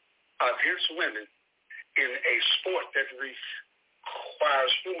against women in a sport that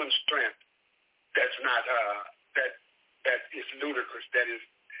requires human strength. That's not that is ludicrous. That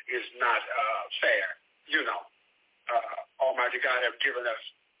is not fair. You know, Almighty God have given us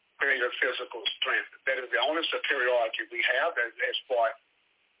greater physical strength. That is the only superiority we have as far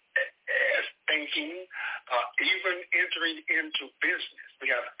as thinking, even entering into business.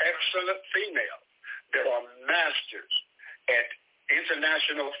 We have excellent females that are masters at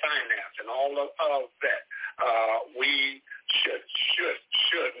international finance and all of that. We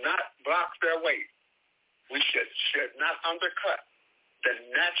should not block their way. We should not undercut the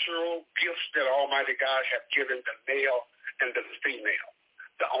natural gifts that Almighty God have given the male and the female.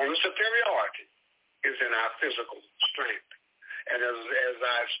 The only superiority is in our physical strength. And as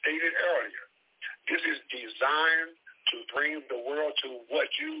I stated earlier, this is designed to bring the world to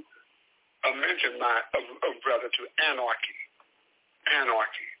what you mentioned, my brother, to anarchy.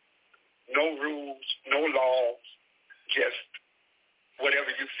 Anarchy. No rules, no laws, just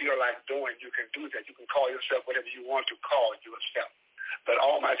whatever you feel like doing, you can do that. You can call yourself whatever you want to call yourself. But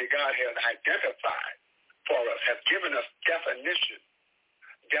Almighty God has identified for us, has given us definition,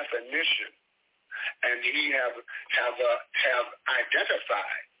 and he have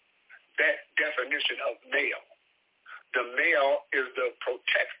identified that definition of male. The male is the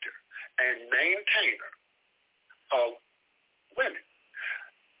protector and maintainer of women.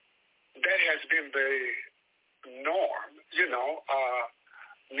 That has been the norm. You know,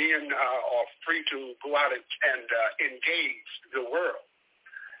 men are free to go out and engage the world,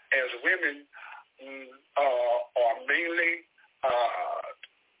 as women are mainly,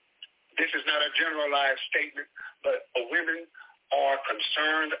 this is not a generalized statement, but women are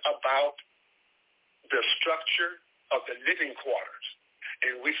concerned about the structure of the living quarters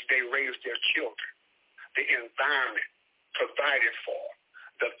in which they raise their children, the environment provided for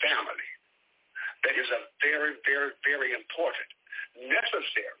the family. That is a very, very, very important,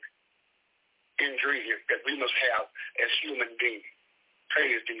 necessary ingredient that we must have as human beings.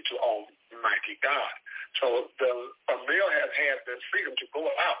 Praise be to Almighty God. So a male has had the freedom to go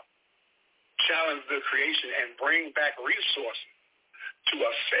out, challenge the creation, and bring back resources to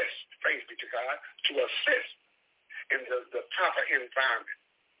assist, praise be to God, to assist in the proper environment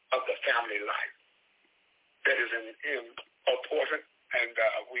of the family life. That is important, and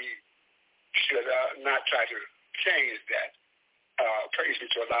we should not try to change that. Praise be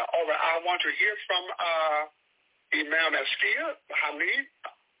to Allah. All right, I want to hear from Imam Hameed,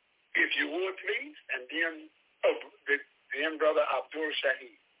 if you would, please, and then Brother Abdul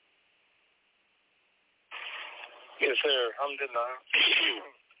Shaheed. Yes, sir. Alhamdulillah.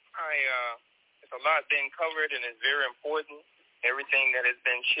 It's a lot been covered, and it's very important, everything that has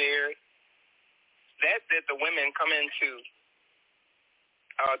been shared. That the women come into,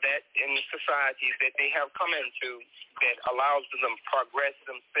 that in societies that they have come into that allows them to progress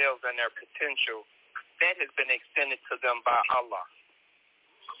themselves and their potential, that has been extended to them by Allah.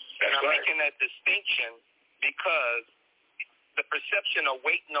 I'm making that distinction because the perception of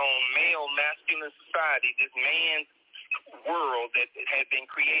waiting on male masculine society, this man's world that has been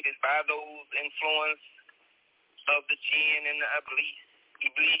created by those influence of the jinn and the iblis,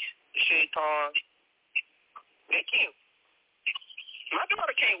 the shaitan, they can't. My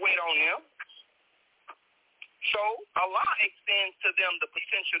daughter can't wait on them. So Allah extends to them the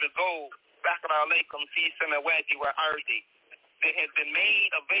potential to go back alaykum fi samawati wa ardi that has been made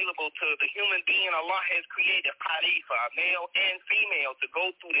available to the human being Allah has created, khalifa, male and female, to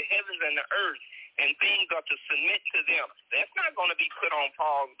go through the heavens and the earth, and things are to submit to them. That's not going to be put on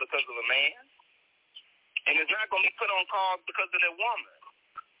pause because of a man, and it's not going to be put on pause because of a woman.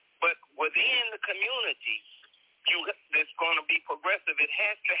 But within the community, that's going to be progressive, it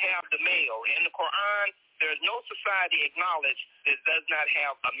has to have the male. In the Quran, there's no society acknowledged that does not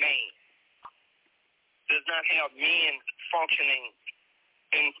have a man, does not have men functioning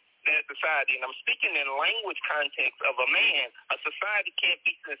in that society. And I'm speaking in language context of a man. A society can't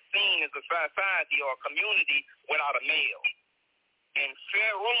be seen as a society or a community without a male. And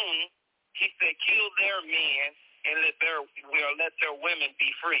Pharaoh, he said, kill their men and let their women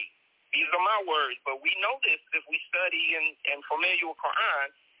be free. These are my words, but we know this if we study and familiar with Quran.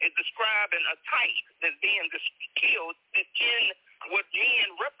 It's describing a type that's being killed that's in what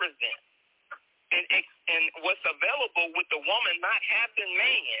men represent. And what's available with the woman not having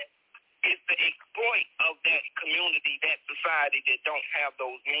man is the exploit of that community, that society that don't have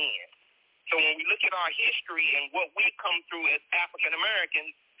those men. So when we look at our history and what we come through as African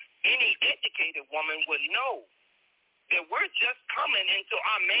Americans, any educated woman would know that we're just coming into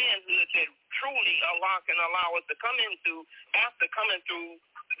our manhood that truly Allah can allow us to come into after coming through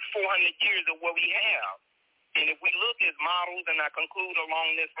 400 years of what we have. And if we look at models, and I conclude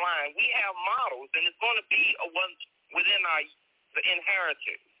along this line, we have models, and it's going to be within the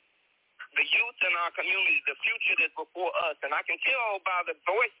inheritance, the youth in our community, the future that's before us. And I can tell by the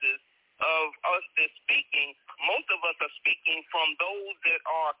voices of us that's speaking, most of us are speaking from those that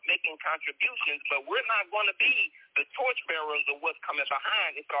are making contributions, but we're not going to be the torchbearers of what's coming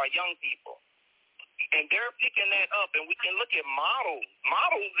behind. It's our young people. And they're picking that up, and we can look at models.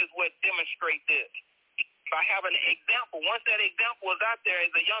 Models is what demonstrate this. By having an example, once that example is out there, as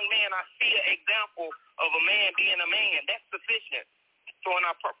a young man, I see an example of a man being a man. That's sufficient. So in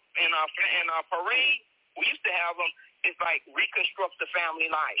our parade, we used to have them. It's like reconstruct the family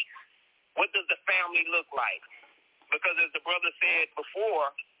life. What does the family look like? Because as the brother said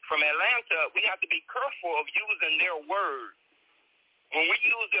before, from Atlanta, we have to be careful of using their words. When we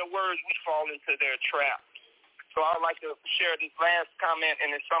use their words, we fall into their trap. So I'd like to share this last comment,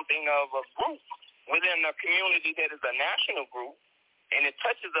 and it's something of a group within a community that is a national group, and it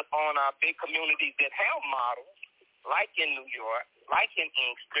touches upon our big communities that have models, like in New York, like in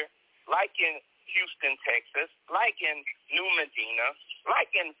Inkster, like in Houston, Texas, like in New Medina,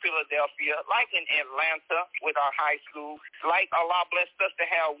 like in Philadelphia, like in Atlanta with our high school, like Allah blessed us to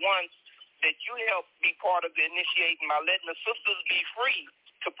have one that you helped be part of the initiating by letting the sisters be free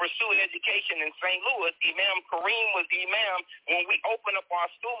to pursue education in St. Louis. Imam Karriem was the imam when we opened up our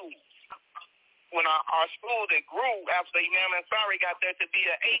schools. When our school that grew after Imam Ansari got there to be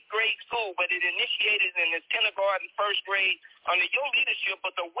an 8th grade school, but it initiated in its kindergarten, 1st grade under your leadership,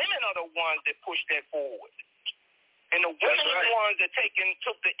 but the women are the ones that pushed that forward. And the women are the ones that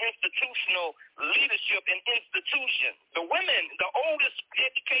took the institutional leadership in institutions. The women, the oldest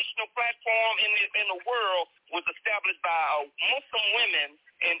educational platform in the world was established by Muslim women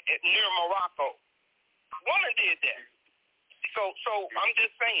near Morocco. Woman did that. So I'm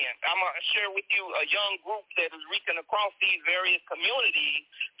just saying, I'm going to share with you a young group that is reaching across these various communities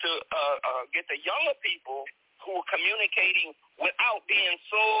to get the younger people who are communicating without being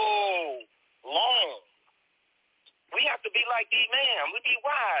so long. We have to be like the Imam. We be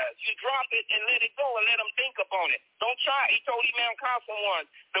wise. You drop it and let it go and let them think upon it. Don't try. He told Imam Qasim once,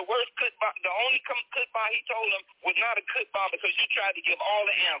 the only khutbah he told him was not a khutbah because you tried to give all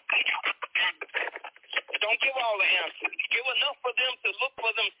the answers. Don't give all the answers. Give enough for them to look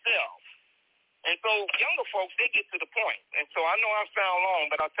for themselves. And so younger folks, they get to the point. And so I know I sound long,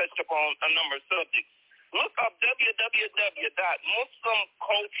 but I touched upon a number of subjects. Look up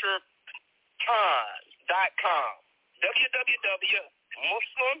www.muslimcultureturn.com.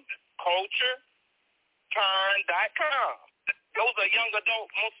 www.muslimcultureturn.com. Those are young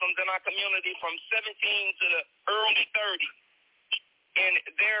adult Muslims in our community from 17 to the early 30s. And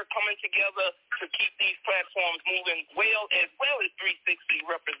they're coming together to keep these platforms moving well as 360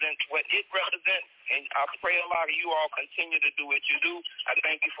 represents what it represents. And I pray a lot of you all continue to do what you do. I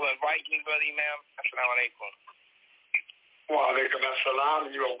thank you for inviting me, Brother Imam. Assalamu alaikum. Wa alaikum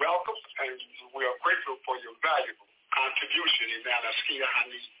assalam. You are welcome, and we are grateful for your valuable contribution in that Karriem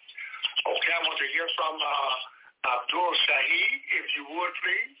Hameed. Okay, I want to hear from Abdul Shahid, if you would,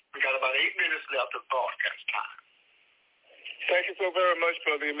 please. We got about 8 minutes left of broadcast time. Thank you so very much,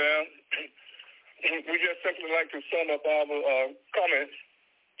 Brother Imam. We just simply like to sum up our comments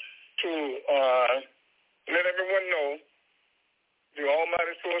to let everyone know the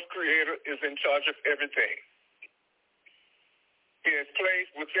Almighty Source Creator is in charge of everything. He has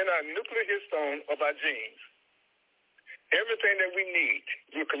placed within our nuclear histone of our genes everything that we need.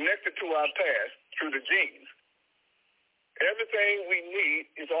 We're connected to our past through the genes. Everything we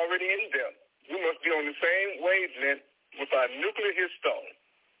need is already in them. We must be on the same wavelength with our nuclear histone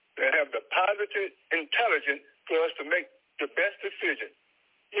that have the positive intelligence for us to make the best decision.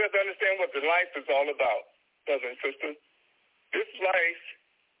 You have to understand what the life is all about, brothers and sisters. This life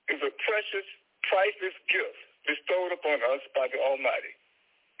is a precious, priceless gift bestowed upon us by the Almighty.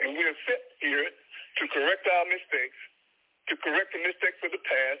 And we are sent here to correct our mistakes, to correct the mistakes of the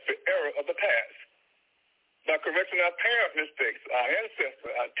past, the error of the past. By correcting our parent mistakes, our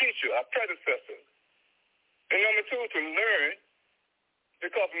ancestors, our teacher, our predecessors. And number two, to learn,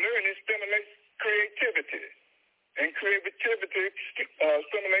 because learning stimulates creativity. And creativity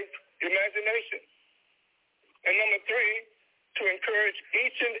stimulates imagination. And number three, to encourage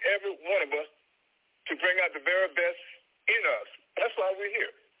each and every one of us to bring out the very best in us. That's why we're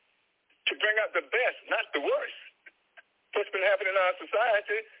here. To bring out the best, not the worst. What's been happening in our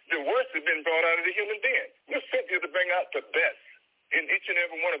society, the worst has been brought out of the human being. We're sent here to bring out the best in each and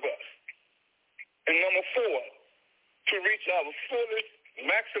every one of us. And number four, to reach our fullest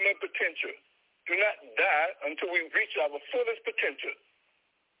maximum potential. Do not die until we reach our fullest potential.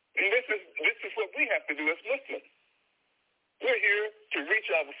 And this is what we have to do as Muslims. We're here to reach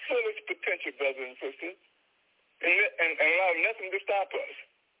our fullest potential, brothers and sisters, and allow nothing to stop us.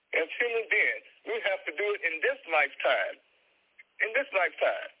 As human beings, we have to do it in this lifetime. In this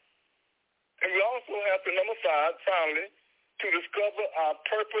lifetime. And we also have to, number five, finally, to discover our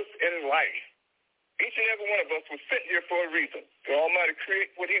purpose in life. Each and every one of us was sent here for a reason. The Almighty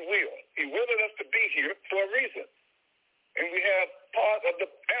create what He will. He willed us to be here for a reason. And we have part of the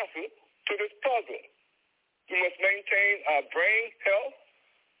answer to this puzzle. We must maintain our brain health.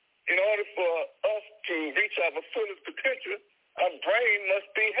 In order for us to reach our fullest potential, our brain must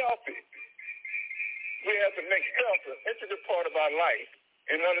be healthy. We have to make health an integral part of our life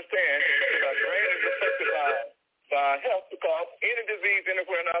and understand that our brain is affected by health because any disease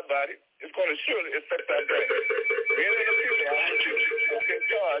anywhere in our body is going to surely affect our brain. Many of the people are in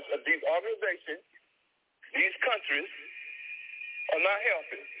charge of these organizations, these countries, are not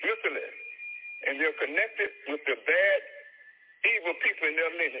healthy mentally, and they're connected with the bad, evil people in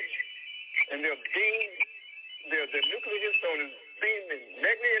their lineage. And their nuclear histone is beaming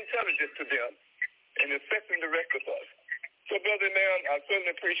negative intelligence to them and affecting the rest of us. So, Brother Imam, I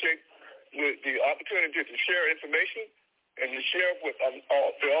certainly appreciate the opportunity to share information and to share what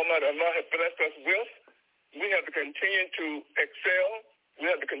the Almighty Allah has blessed us with. We have to continue to excel.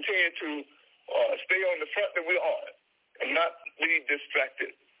 We have to continue to stay on the front that we're on and not be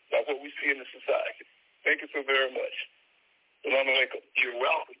distracted by what we see in the society. Thank you so very much. Assalamu alaikum. You're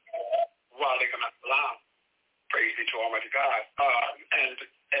welcome. Wa alaikum assalam. Praise be to Almighty God. And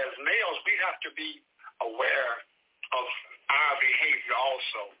as males, we have to be aware of our behavior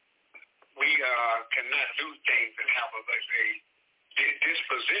also. We cannot do things that have a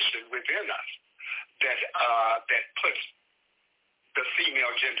disposition within us that puts the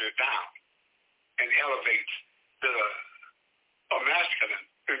female gender down and elevates the masculine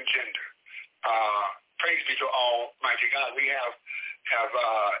gender. Praise be to Almighty God. We have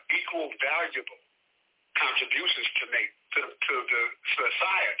equal valuable contributions to make to the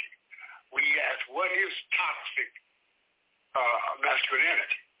society. We ask, what is toxic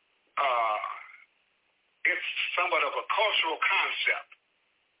masculinity? It's somewhat of a cultural concept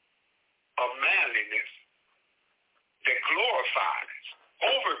of manliness that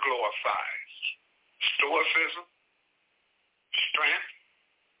over-glorifies stoicism, strength,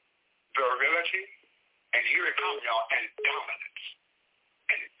 virility, and here it comes, y'all, and dominance.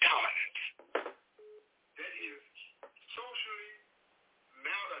 That is socially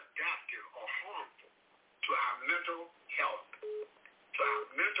maladaptive or harmful to our mental health.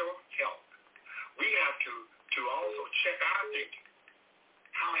 We have to also check our thinking.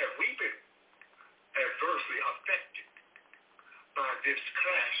 How have we been adversely affected by this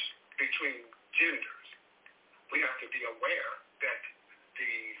clash between genders? We have to be aware that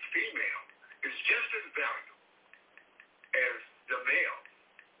the female is just as valuable as the male.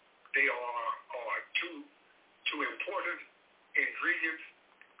 They are two important ingredients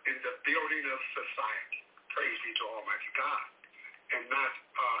in the building of society. Praise be to Almighty God. And not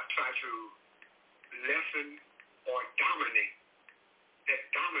try to lessen or dominate that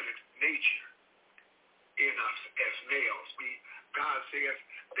dominant nature in us as males. God says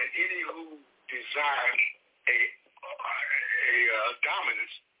that any who desires a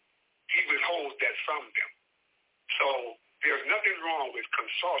dominance, he withholds that from them. So there's nothing wrong with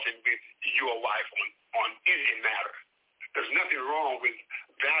consulting with your wife on any matter. There's nothing wrong with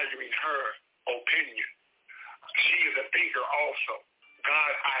valuing her opinion. She is a thinker also.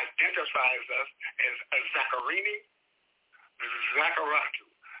 God identifies us as a Zacharini, Zacharatu.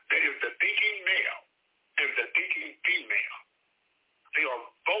 That is the thinking male and the thinking female. They are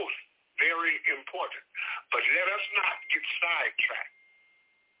both very important. But let us not get sidetracked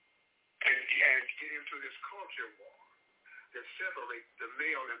and get into this culture war that separates the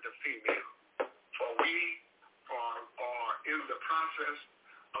male and the female. For we are in the process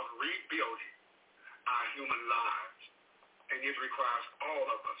of rebuilding our human lives, and it requires all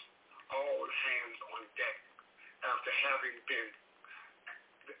of us, all hands on deck, after having been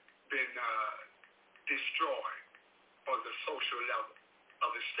destroyed on the social level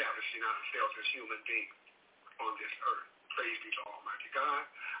of establishing ourselves as human beings on this earth. Praise be to Almighty God.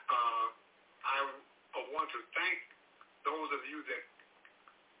 I want to thank those of you that,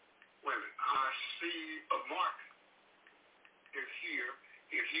 I see Mark is here.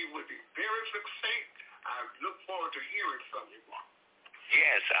 If he would be very succinct, I look forward to hearing from you, Mark.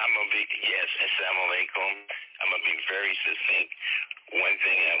 Yes, assalamu alaikum. I'm going to be very succinct. One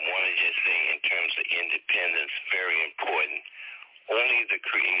thing I want to just say in terms of independence, very important. Only the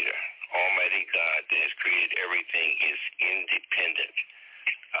Creator, Almighty God, that has created everything, is independent.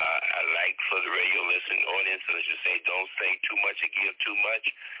 I like for the radio listening audience to say, don't say too much or give too much,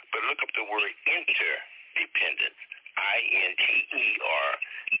 but look up the word interdependent, I-N-T-E-R,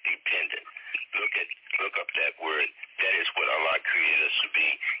 dependent. Look up that word. That is what Allah created us to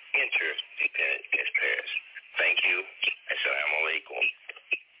be, interdependent as pairs. Thank you. Assalamu alaikum.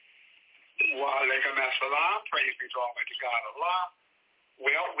 Wa alaikum assalam. Praise be to Almighty God Allah.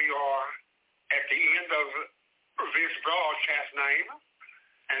 Well, we are at the end of this broadcast, Naima,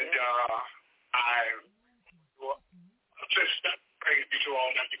 and I just praise be to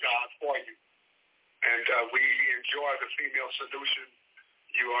Almighty God for you. And we enjoy the female solution.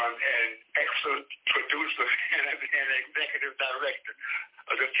 You are an excellent producer and executive director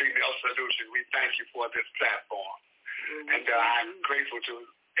of the female solution. We thank you for this platform. And I'm grateful to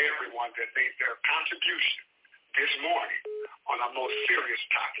everyone that made their contribution this morning on a most serious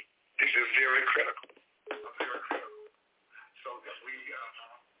topic. This is very critical. So that we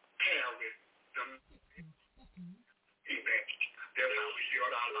pair with the event. That's how we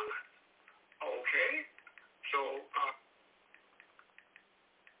build our lives. Okay? So,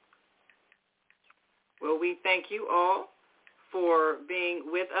 well, we thank you all for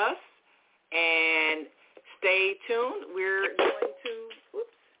being with us, and stay tuned. We're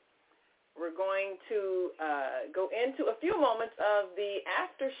going to go into a few moments of the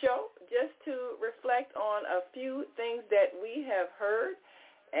after show just to reflect on a few things that we have heard.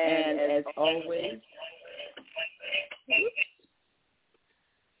 And as always,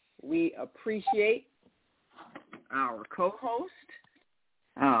 we appreciate our co-host.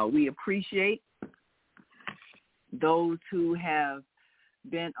 We appreciate those who have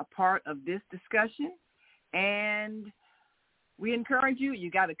been a part of this discussion, and we encourage you. You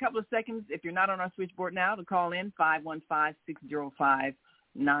got a couple of seconds, if you're not on our switchboard now, to call in 515-605-9325.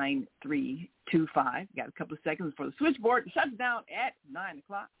 You got a couple of seconds before the switchboard shuts down at 9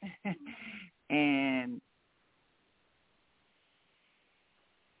 o'clock. And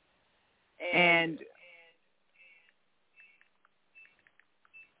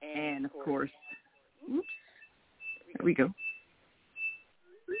of course, oops, there we go.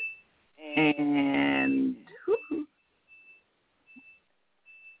 And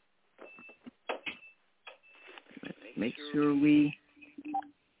let's make sure we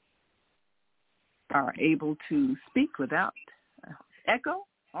are able to speak without echo.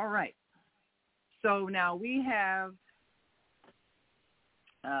 All right. So now we have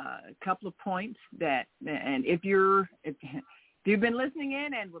a couple of points that, and if you've been listening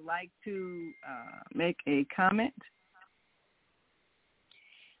in and would like to make a comment,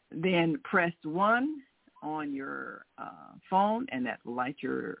 then press 1 on your phone, and that will light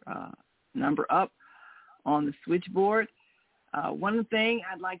your number up on the switchboard. One thing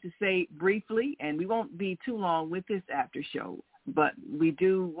I'd like to say briefly, and we won't be too long with this after show, but we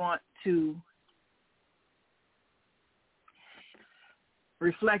do want to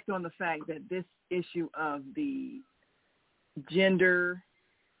reflect on the fact that this issue of the gender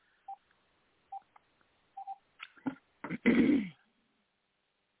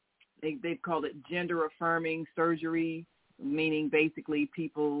they've called it gender affirming surgery, meaning basically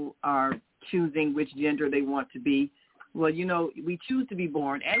people are choosing which gender they want to be. Well, we choose to be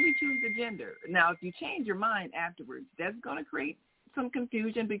born and we choose the gender. Now, if you change your mind afterwards, that's going to create some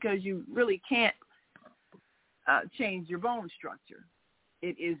confusion because you really can't change your bone structure.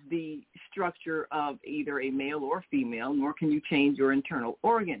 It is the structure of either a male or female, nor can you change your internal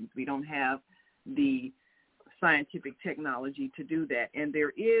organs. We don't have the scientific technology to do that. And there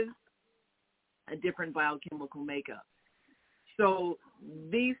is a different biochemical makeup. So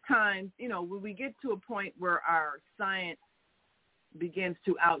these times, when we get to a point where our science begins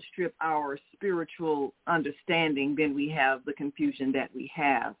to outstrip our spiritual understanding, then we have the confusion that we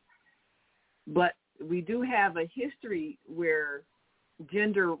have. But we do have a history where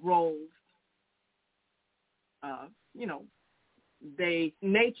gender roles,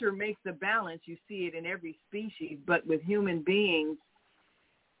 nature makes a balance. You see it in every species, but with human beings,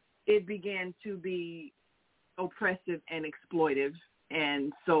 it began to be oppressive and exploitive,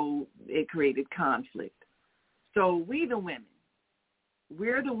 and so it created conflict. So we, the women,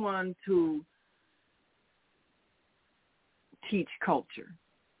 we're the ones who teach culture.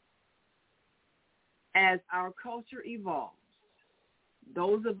 As our culture evolves,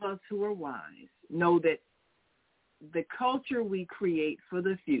 those of us who are wise know that the culture we create for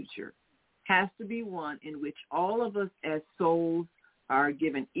the future has to be one in which all of us as souls are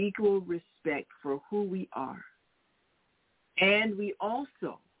given equal respect for who we are. And we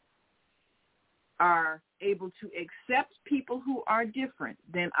also are able to accept people who are different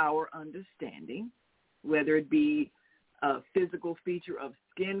than our understanding, whether it be a physical feature of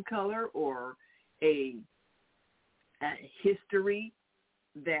skin color or a history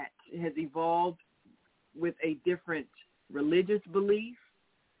that has evolved with a different religious belief,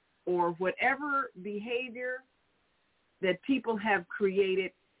 or whatever behavior that people have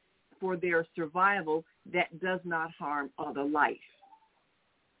created for their survival that does not harm other life.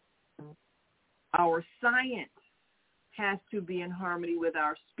 Our science has to be in harmony with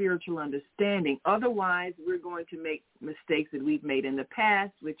our spiritual understanding. Otherwise, we're going to make mistakes that we've made in the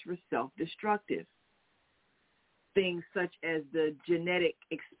past, which were self-destructive. Things such as the genetic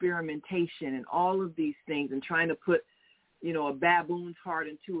experimentation and all of these things, and trying to put, a baboon's heart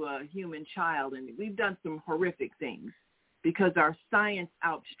into a human child. And we've done some horrific things because our science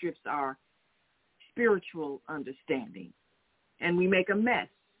outstrips our spiritual understanding, and we make a mess.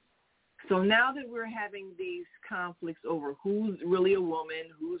 So now that we're having these conflicts over who's really a woman,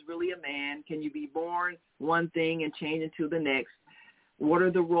 who's really a man, can you be born one thing and change into the next? What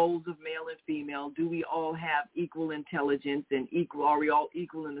are the roles of male and female? Do we all have equal intelligence and equal? Are we all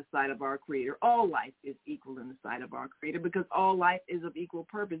equal in the sight of our Creator? All life is equal in the sight of our Creator because all life is of equal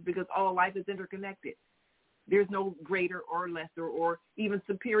purpose, because all life is interconnected. There's no greater or lesser or even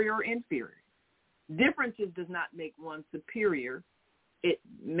superior or inferior. Differences does not make one superior. It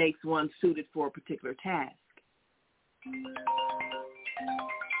makes one suited for a particular task.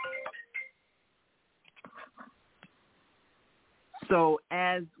 So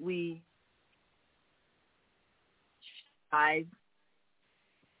as we strive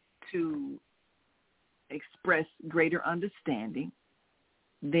to express greater understanding,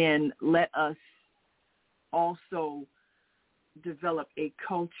 then let us also develop a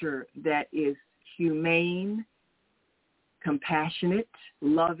culture that is humane, compassionate,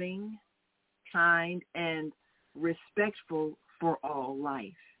 loving, kind, and respectful for all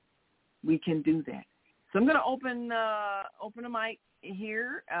life. We can do that. So I'm going to open a mic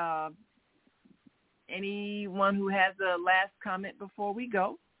here. Anyone who has a last comment before we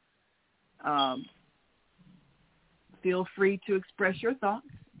go, feel free to express your thoughts.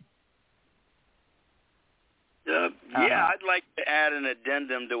 I'd like to add an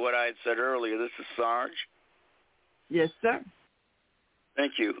addendum to what I had said earlier. This is Sarge. Yes, sir.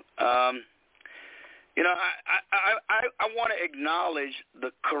 Thank you. I want to acknowledge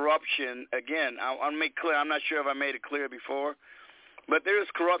the corruption. Again, I'll make clear, I'm not sure if I made it clear before, but there is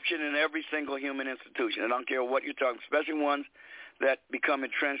corruption in every single human institution. I don't care what you're talking, especially ones that become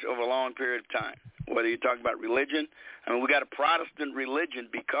entrenched over a long period of time. Whether you're talking about religion, we got a Protestant religion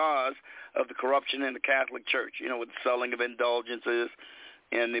because of the corruption in the Catholic Church, with the selling of indulgences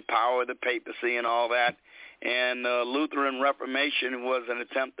and the power of the papacy and all that. And Lutheran Reformation was an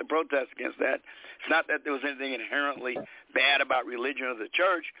attempt to protest against that. It's not that there was anything inherently bad about religion or the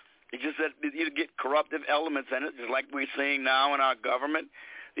church. It's just that you get corruptive elements in it, just like we're seeing now in our government.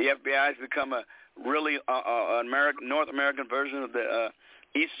 The FBI has become a really North American version of the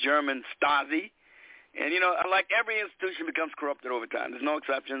East German Stasi. And, like every institution becomes corrupted over time. There's no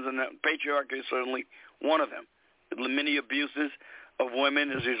exceptions, and patriarchy is certainly one of them. The many abuses of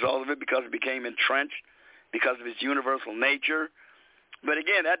women as a result of it because it became entrenched, because of its universal nature. But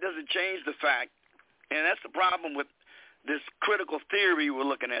again, that doesn't change the fact, and that's the problem with this critical theory we're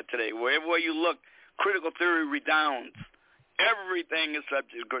looking at today. Wherever you look, critical theory redounds. Everything is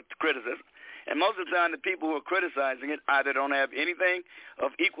subject to criticism. And most of the time, the people who are criticizing it either don't have anything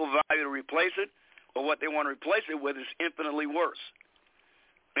of equal value to replace it, or what they want to replace it with is infinitely worse.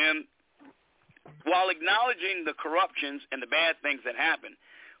 And while acknowledging the corruptions and the bad things that happen,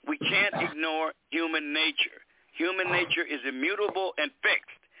 we can't ignore human nature. Human nature is immutable and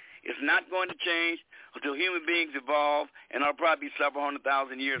fixed. It's not going to change until human beings evolve, and it'll probably be several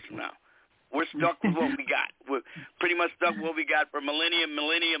 100,000 years from now. We're stuck with what we got. We're pretty much stuck with what we got for millennia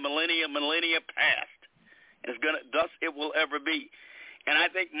past. And thus it will ever be. And I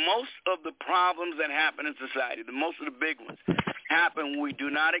think most of the problems that happen in society, most of the big ones, happen when we do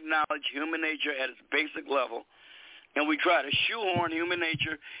not acknowledge human nature at its basic level, and we try to shoehorn human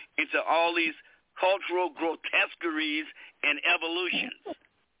nature into all these cultural grotesqueries and evolutions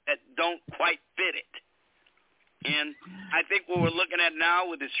that don't quite fit it. And I think what we're looking at now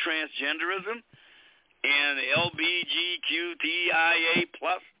with this transgenderism and LBGQTIA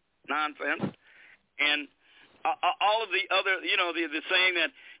plus nonsense and all of the other, the saying that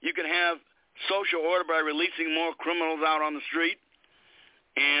you can have social order by releasing more criminals out on the street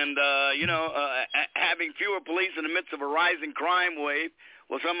and, having fewer police in the midst of a rising crime wave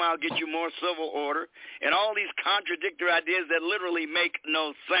will somehow get you more civil order, and all these contradictory ideas that literally make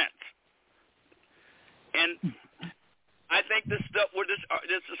no sense. And I think this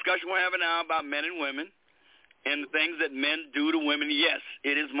discussion we're having now about men and women and the things that men do to women, yes,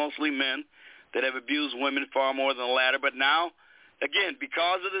 it is mostly men that have abused women far more than the latter. But now, again,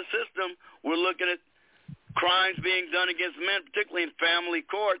 because of the system, we're looking at crimes being done against men, particularly in family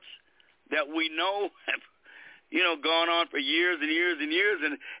courts, that we know have, gone on for years and years and years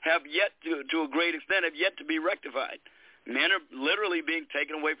and have yet to a great extent, have yet to be rectified. Men are literally being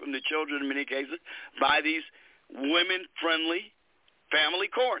taken away from the children in many cases by these women-friendly family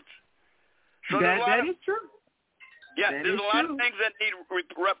courts. So that is true. Yeah, there's a lot of things that need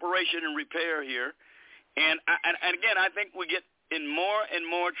reparation and repair here. And again, I think we get in more and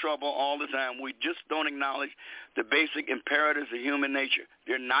more trouble all the time. We just don't acknowledge the basic imperatives of human nature.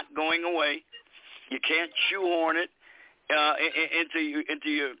 They're not going away. You can't shoehorn it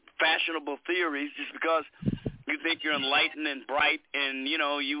into your fashionable theories just because you think you're enlightened and bright and, you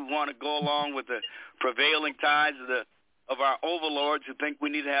want to go along with the prevailing tides of our overlords who think we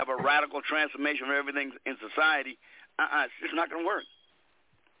need to have a radical transformation of everything in society. It's just not going to work.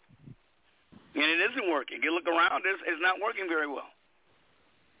 And it isn't working. You look around, it's not working very well.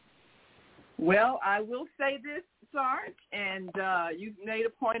 Well, I will say this, Sarge, and you made a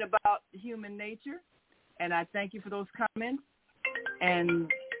point about human nature, and I thank you for those comments.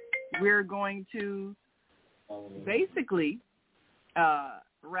 And we're going to basically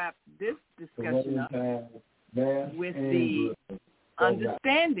wrap this discussion up with the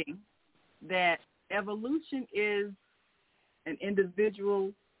understanding that evolution is an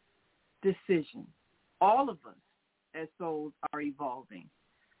individual decision. All of us as souls are evolving.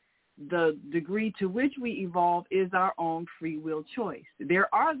 The degree to which we evolve is our own free will choice. There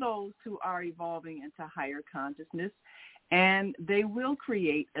are those who are evolving into higher consciousness, and they will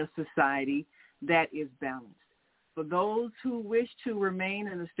create a society that is balanced. For those who wish to remain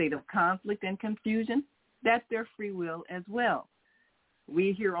in a state of conflict and confusion, that's their free will as well.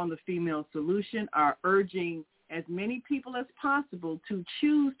 We here on the Female Solution are urging as many people as possible to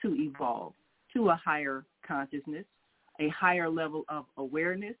choose to evolve to a higher consciousness, a higher level of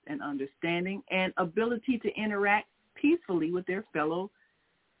awareness and understanding, and ability to interact peacefully with their fellow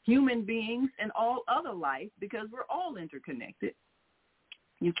human beings and all other life, because we're all interconnected.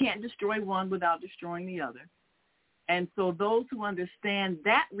 You can't destroy one without destroying the other. And so those who understand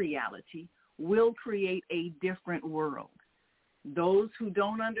that reality will create a different world. Those who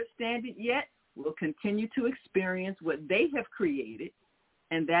don't understand it yet will continue to experience what they have created,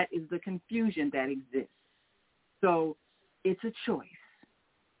 and that is the confusion that exists. So it's a choice.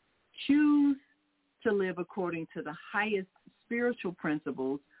 Choose to live according to the highest spiritual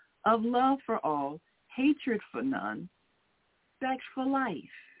principles of love for all, hatred for none, respect for life.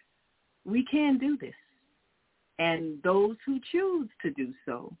 We can do this. And those who choose to do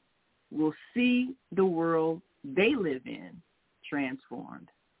so will see the world they live in transformed.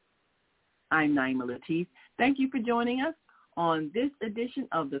 I'm Naima Latif. Thank you for joining us on this edition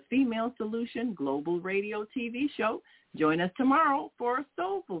of the Female Solution Global Radio TV show. Join us tomorrow for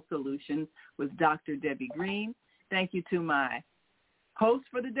Soulful Solutions with Dr. Debbie Green. Thank you to my host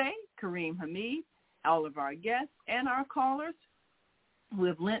for the day, Karriem Hameed, all of our guests, and our callers who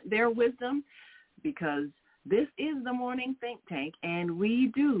have lent their wisdom, because this is the Morning Think Tank, and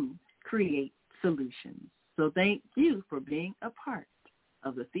we do create solutions. So thank you for being a part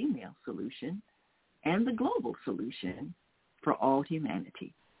of the female solution and the global solution for all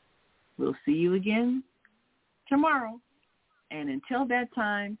humanity. We'll see you again tomorrow. And until that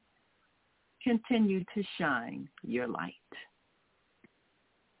time, continue to shine your light.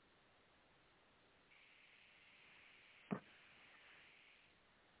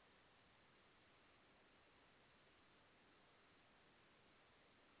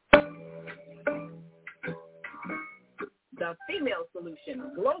 The Female Solution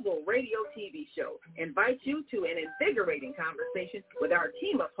Global Radio TV show invites you to an invigorating conversation with our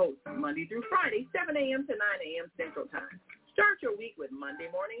team of hosts Monday through Friday, 7 a.m. to 9 a.m. Central Time. Start your week with Monday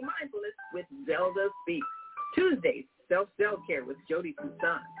Morning Mindfulness with Zelda Speaks. Tuesdays, Self-Care with Jody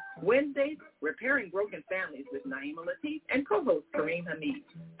Susan. Wednesdays, Repairing Broken Families with Naima Latif and co-host Karriem Hameed.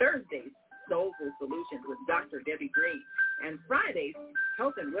 Thursdays, Soulful Solutions with Dr. Debbie Green. And Fridays,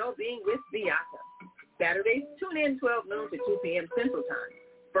 Health and Wellbeing with Beata. Saturdays, tune in 12 noon to 2 p.m. Central Time.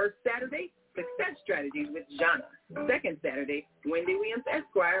 First Saturday, Success Strategies with Jana. Second Saturday, Wendy Williams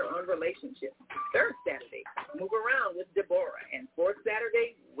Esquire on relationships. Third Saturday, Move Around with Deborah. And fourth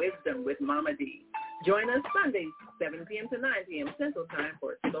Saturday, Wisdom with Mama D. Join us Sundays, 7 p.m. to 9 p.m. Central Time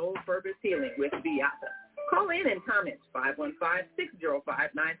for Soul Purpose Healing with Beata. Call in and comment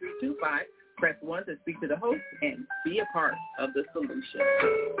 515-605-9325. Press 1 to speak to the host and be a part of the solution.